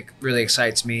money, it really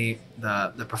excites me.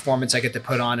 The performance I get to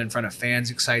put on in front of fans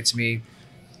excites me.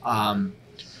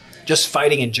 Just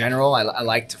fighting in general, I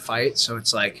like to fight. So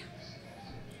it's like,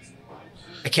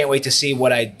 I can't wait to see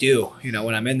what I do,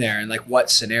 when I'm in there and like what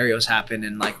scenarios happen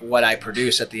and like what I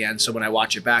produce at the end. So when I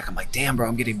watch it back, I'm like, damn, bro,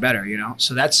 I'm getting better,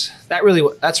 So that's really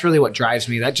what drives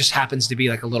me. That just happens to be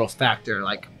like a little factor,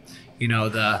 like,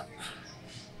 the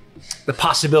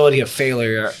possibility of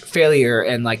failure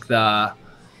and like the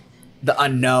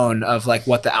unknown of like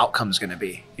what the outcome's going to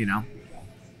be,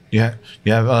 Yeah.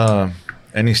 You have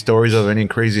any stories of any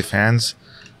crazy fans?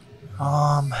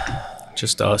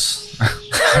 Just us.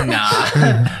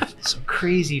 Nah. Some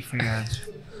crazy fans.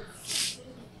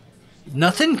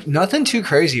 Nothing too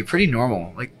crazy. Pretty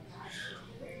normal. Like,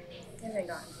 Haven't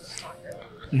gotten to stalker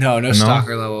level. no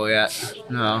stalker level yet.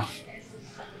 No.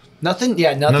 Nothing.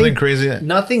 Yeah, Nothing crazy.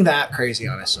 Nothing that crazy,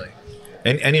 honestly.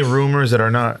 Any rumors that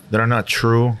are not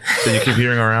true that you keep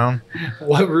hearing around?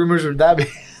 What rumors would that be?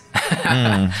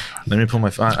 Let me pull my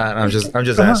phone. I'm just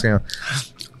asking.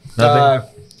 Nothing.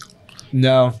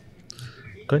 No.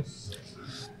 Good.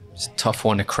 It's a tough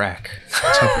one to crack.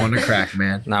 Tough one to crack,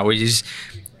 man. Nah, we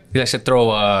like to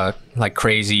throw like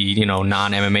crazy,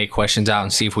 non-MMA questions out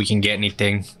and see if we can get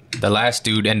anything. The last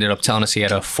dude ended up telling us he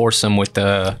had a foursome with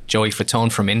Joey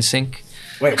Fatone from NSYNC.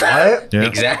 Wait, what? Yeah.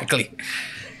 Exactly.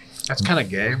 That's kind of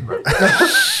gay. But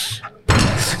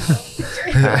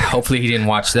Hopefully he didn't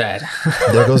watch that.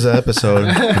 There goes the episode.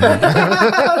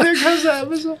 There goes the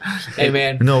episode. Hey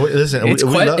man, No, listen. It's Hey,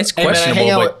 man,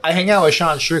 questionable, I hang out with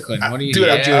Sean Strickland. What do you? Dude,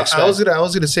 what do you I expect? was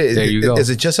gonna say, There you go. is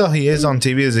it just how he is on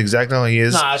TV? Is it exactly how he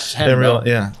is? Nah, it's him, in real?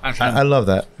 bro. Yeah, That's him. I love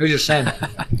that. We're just saying.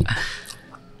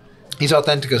 He's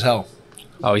authentic as hell.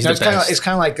 Oh, he's the It's kind of best.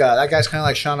 like that guy's kind of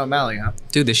like Sean O'Malley, huh?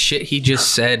 Dude, the shit he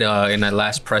just said in that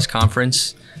last press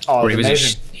conference, Oh, where it's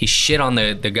amazing. he shit on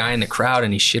the guy in the crowd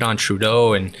and he shit on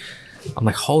Trudeau, and I'm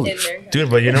like, holy. In there. Dude,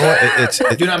 but you know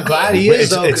what? Dude, I'm glad he is.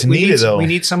 Though. It's We needed need, though. We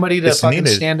need somebody to It's fucking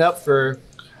needed. stand up for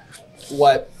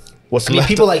what. What's I mean, left?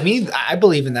 people like me. I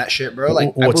believe in that shit, bro. Like,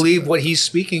 I What's- believe what he's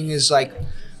speaking is like,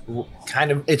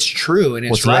 kind of, it's true and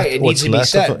it's What's right. left- It needs what's to be left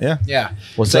said. of it, yeah. Yeah.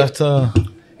 What's It's left?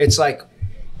 It's like,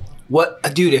 what,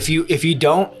 dude? If you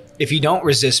don't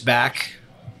resist back,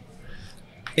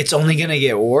 it's only gonna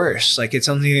get worse. Like, it's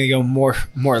only gonna go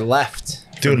more left.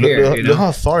 Dude, from here, look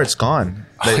how far it's gone.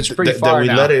 Oh, it's pretty that far we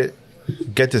now. let it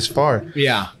get this far.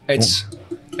 Yeah, it's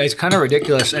kind of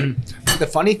ridiculous. And the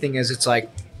funny thing is, it's like,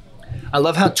 I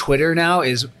love how Twitter now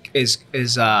is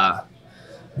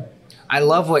I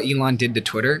love what Elon did to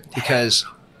Twitter, because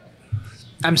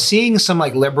I'm seeing some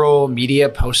like liberal media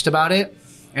post about it,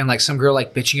 and like some girl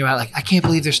like bitching about like, I can't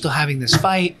believe they're still having this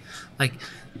fight. Like,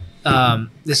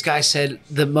 this guy said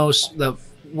the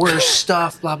worst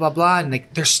stuff, blah blah blah, and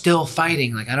like they're still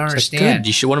fighting. Like, I don't understand. Good.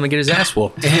 You should want him to get his ass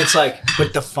whooped. And it's like,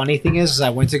 but the funny thing is I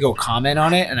went to go comment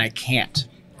on it and I can't,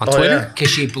 On Oh, Twitter? yeah. because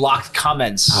she blocked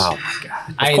comments. Oh my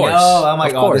god! I Of course. know. I'm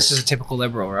like, Of oh, course. this is a typical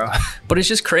liberal, bro. But it's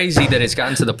just crazy that it's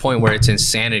gotten to the point where it's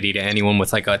insanity to anyone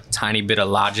with like a tiny bit of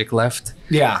logic left.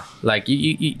 Yeah. Like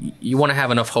you want to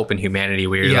have enough hope in humanity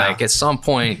where you're Yeah. like, at some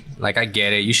point, like, I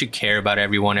get it, you should care about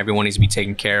everyone. Everyone needs to be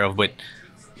taken care of. But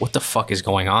what the fuck is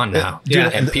going on now? Yeah.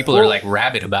 And people are like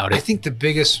rabid about I it. think the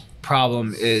biggest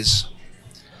problem is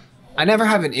I never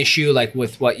have an issue like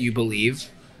with what you believe,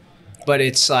 but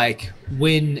it's like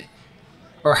when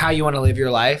or how you want to live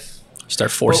your life. Start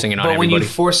forcing it on But when everybody. you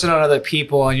force it on other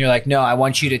people and you're like, no, I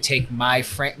want you to take my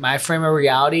frame of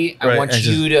reality. I Right, want and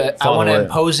you just to. I follow want to it.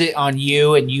 impose it on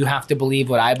you, and you have to believe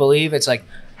what I believe. It's like,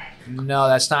 no,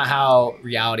 that's not how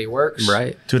reality works.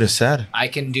 Right. Dude, it's sad. I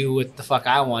can do what the fuck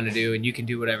I want to do, and you can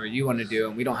do whatever you want to do,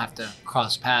 and we don't have to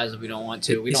cross paths if we don't want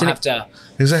to. We Isn't don't it- have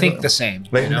to Exactly. think the same.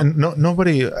 Like, you know?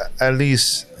 nobody, at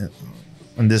least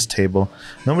on this table,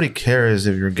 nobody cares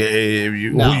if you're gay, if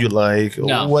you, No. who you like,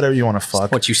 No. whatever you want to fuck.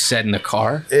 What you said in the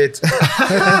car. It's the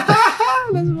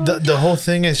whole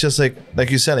thing is just like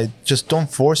you said, just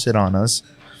don't force it on us.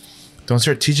 Don't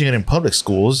start teaching it in public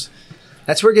schools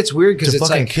That's where it gets weird, because to it's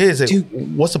fucking like, kids. Like,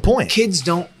 dude, what's the point? kids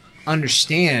don't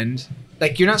understand.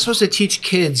 Like, you're not supposed to teach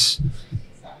kids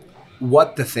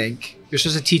what to think. You're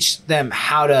supposed to teach them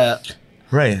how to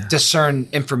Right. discern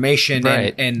information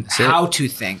Right. and That's it. how to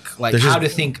think, like They're how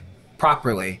just- to think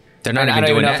properly. They're not And I even don't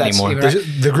doing know that if that's anymore. even They're right.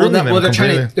 just- they're grooming them they're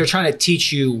trying completely. to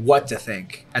teach you what to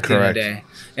think at the end of the Correct. day,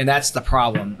 and that's the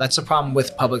problem. That's the problem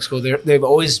with public school. They've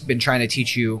always been trying to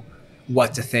teach you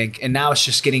what to think, and now it's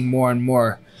just getting more and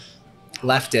more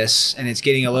leftist, and it's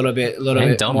getting a little bit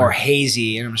dumber. more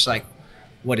hazy. And I'm just like,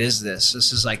 what is this?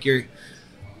 This is like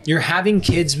you're having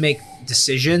kids make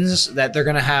decisions that they're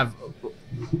gonna have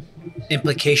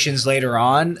implications later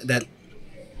on. That,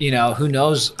 you know, who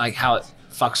knows like how it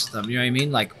fucks them. You know what I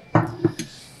mean? Like,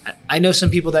 I know some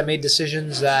people that made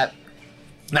decisions that,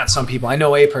 not some people, I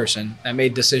know a person that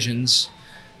made decisions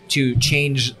to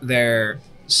change their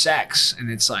sex, and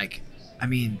it's like, I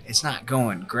mean, it's not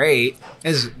going great.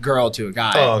 It's a girl to a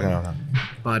guy. Oh, okay.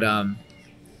 But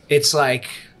it's like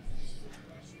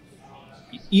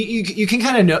you can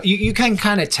kind of know, you can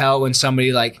kind of tell when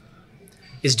somebody like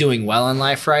is doing well in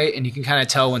life, right? And you can kind of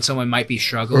tell when someone might be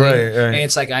struggling. Right. And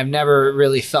it's like, I've never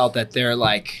really felt that they're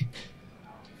like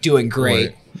doing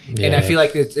great. And I feel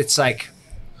like it's like,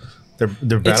 They're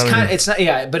it's battling. kind of, it's not,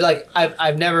 yeah, but like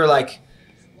I've never like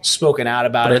spoken out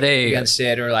about But are it they- against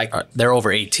it, or like, They're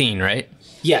over 18, right?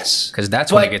 yes, Because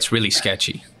that's when But- it gets really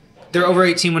sketchy. they're over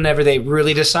 18 whenever they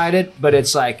really decided. But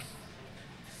it's like,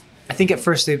 I think at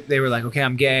first they were like, okay,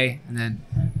 I'm gay, and then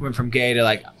went from gay to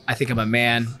like, I think I'm a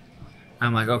man.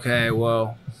 I'm like, okay,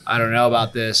 well, I don't know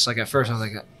about this. Like, at first I was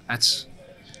like,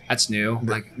 that's new.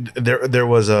 Like, there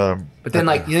was a. but then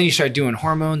like then you start doing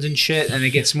hormones and shit, and it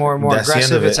gets more and more That's the end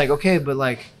aggressive. of It's it. like, okay, but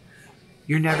like,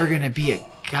 you're never gonna be a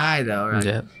guy though, right?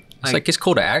 Yeah. It's like- like it's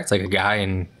cool to act like a guy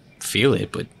and feel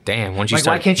it, but damn, once you Like,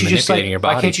 why start can't you just manipulating like, your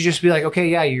body, why can't you just be like, okay,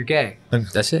 yeah, you're gay.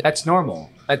 that's it. That's normal.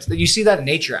 You see that in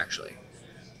nature, actually.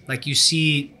 Like, you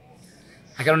see,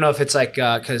 like, I don't know if it's like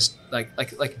because like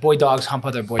boy dogs hump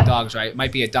other boy dogs, right? It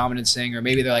might be a dominance thing, or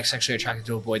maybe they're like sexually attracted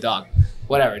to a boy dog.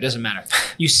 Whatever, it doesn't matter.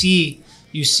 You see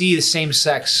you see the same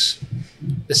sex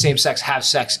have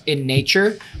sex in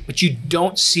nature, but you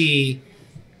don't see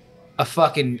a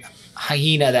fucking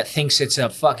hyena that thinks it's a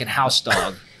fucking house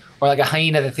dog, or like a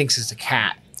hyena that thinks it's a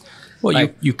cat. Well,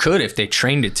 like, you could if they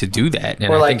trained it to do that, and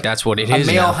or I like think that's what it a is.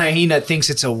 male now. hyena thinks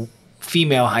it's a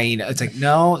female hyena. It's like,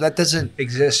 no, that doesn't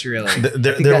exist really. I think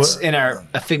there that's was- in a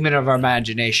figment of our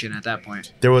imagination at that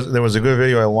point. There was a good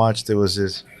video I watched. There was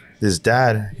his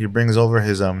dad. He brings over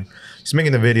his he's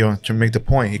making the video to make the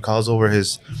point. He calls over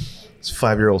his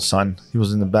 5-year-old son. He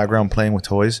was in the background playing with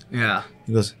toys. Yeah.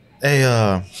 He goes,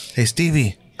 hey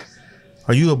Stevie,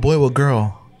 are you a boy or a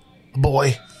girl? A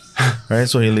boy. Right,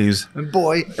 so he leaves.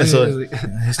 Boy. And so, I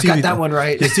hey, Stevie, got that one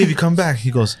right. Hey Stevie, come back. He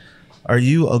goes, are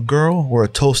you a girl or a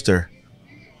toaster?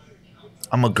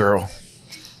 I'm a girl.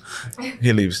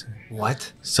 He leaves.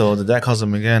 What? So the dad calls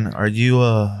him again. Are you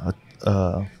a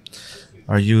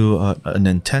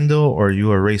Nintendo or are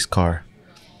you a race car?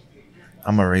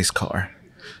 I'm a race car.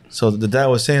 So the dad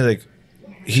was saying like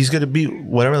he's gonna be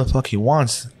whatever the fuck he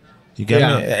wants. You get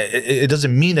Yeah. me? It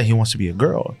doesn't mean that he wants to be a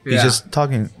girl. He's Yeah. just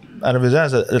talking out of his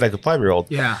ass like a 5-year-old.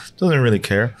 Yeah. Doesn't really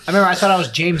care. I remember I thought I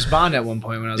was James Bond at one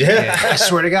point when I was a kid. I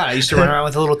swear to God. I used to run around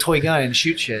with a little toy gun and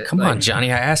shoot shit. Come on,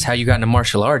 Johnny. I asked how you got into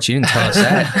martial arts. You didn't tell us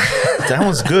that. That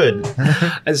one's good.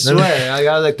 I swear.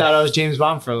 I thought I was James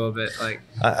Bond for a little bit. Like,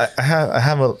 I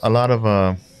have a lot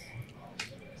of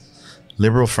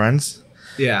liberal friends,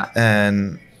 yeah.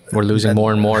 and We're losing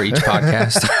more and more each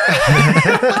podcast.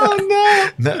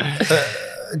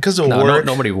 because of No, work,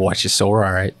 nobody watches, so we're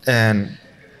all right. and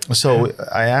so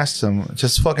I asked him,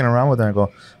 just fucking around with him. I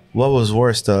go, "What was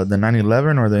worse, the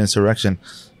 9/11 or the insurrection?"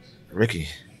 Ricky,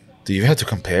 do you have to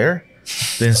compare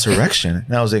the insurrection?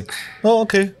 And I was like, "Oh,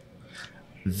 okay,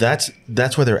 that's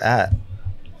where they're at."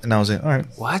 And I was like, "All right,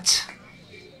 What?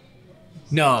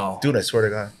 No. dude, I swear to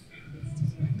God,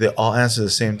 they all answer the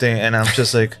same thing." And I'm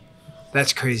just like,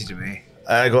 That's crazy to me.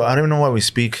 I go, I don't even know why we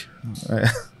speak.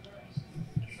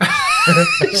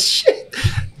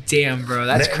 Damn, bro.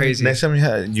 That's crazy. Next time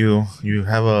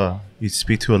you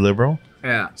speak to a liberal,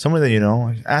 Yeah. somebody that you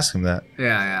know, ask him that,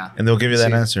 Yeah. and they'll give you that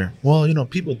See. answer. Well,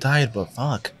 people died, but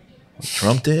fuck,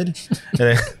 Trump did.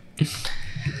 And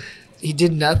He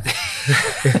did nothing.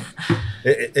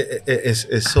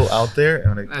 it's so out there.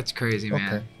 And I'm like, That's crazy, man.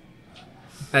 okay.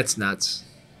 That's nuts.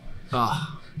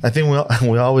 Oh. I think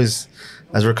we always,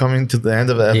 as we're coming to the end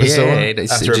of the episode, it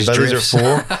after our just bellies drifts. are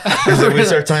full, is that we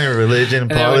start talking religion,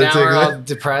 And then politics. now we're all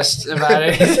depressed about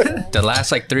it. The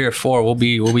last like 3 or 4 will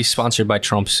be sponsored by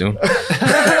Trump soon.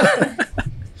 I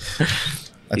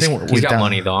He's think we got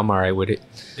money though. I'm all right with it.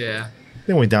 Yeah. I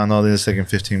think we down all this like in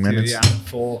 15 Dude, minutes. yeah, I'm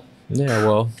full. Yeah,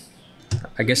 well,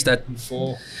 I guess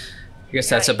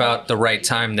that's about the right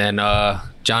time then.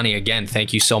 Johnny, again,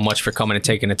 thank you so much for coming and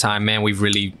taking the time, man. We've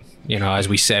really, as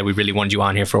we said, we really wanted you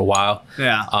on here for a while.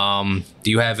 Yeah.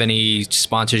 Do you have any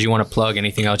sponsors you want to plug?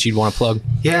 Anything else you'd want to plug?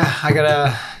 Yeah, I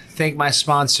gotta thank my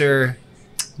sponsor,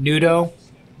 Nudo.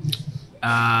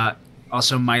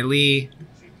 Also, Miley.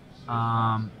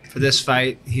 For this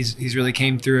fight, he's really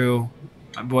came through.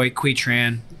 My boy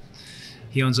Quitran.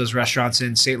 He owns those restaurants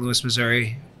in St. Louis,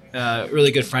 Missouri.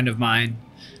 Really good friend of mine.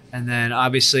 And then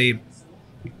obviously,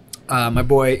 my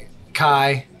boy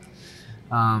Kai.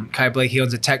 Kai Blake. He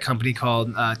owns a tech company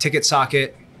called Ticket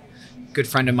Socket. Good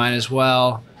friend of mine as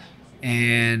well.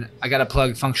 And I got to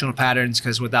plug Functional Patterns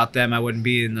because without them, I wouldn't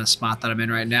be in the spot that I'm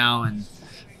in right now. And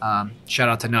shout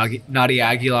out to Nadia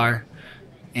Aguilar.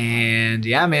 And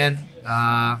yeah, man,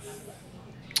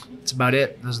 that's about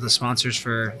it. Those are the sponsors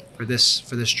for this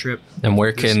trip. And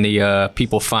where can the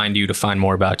people find you to find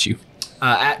more about you?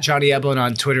 At Johnny Eblen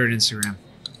on Twitter and Instagram.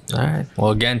 All right.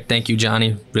 Well, again, thank you,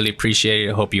 Johnny. Really appreciate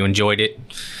it. I hope you enjoyed it. Emily,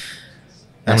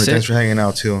 That's it. thanks for hanging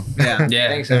out too. Yeah. Yeah.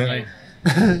 Thanks, Emily.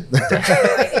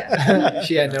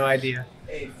 She had no idea.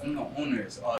 Hey, from the owners.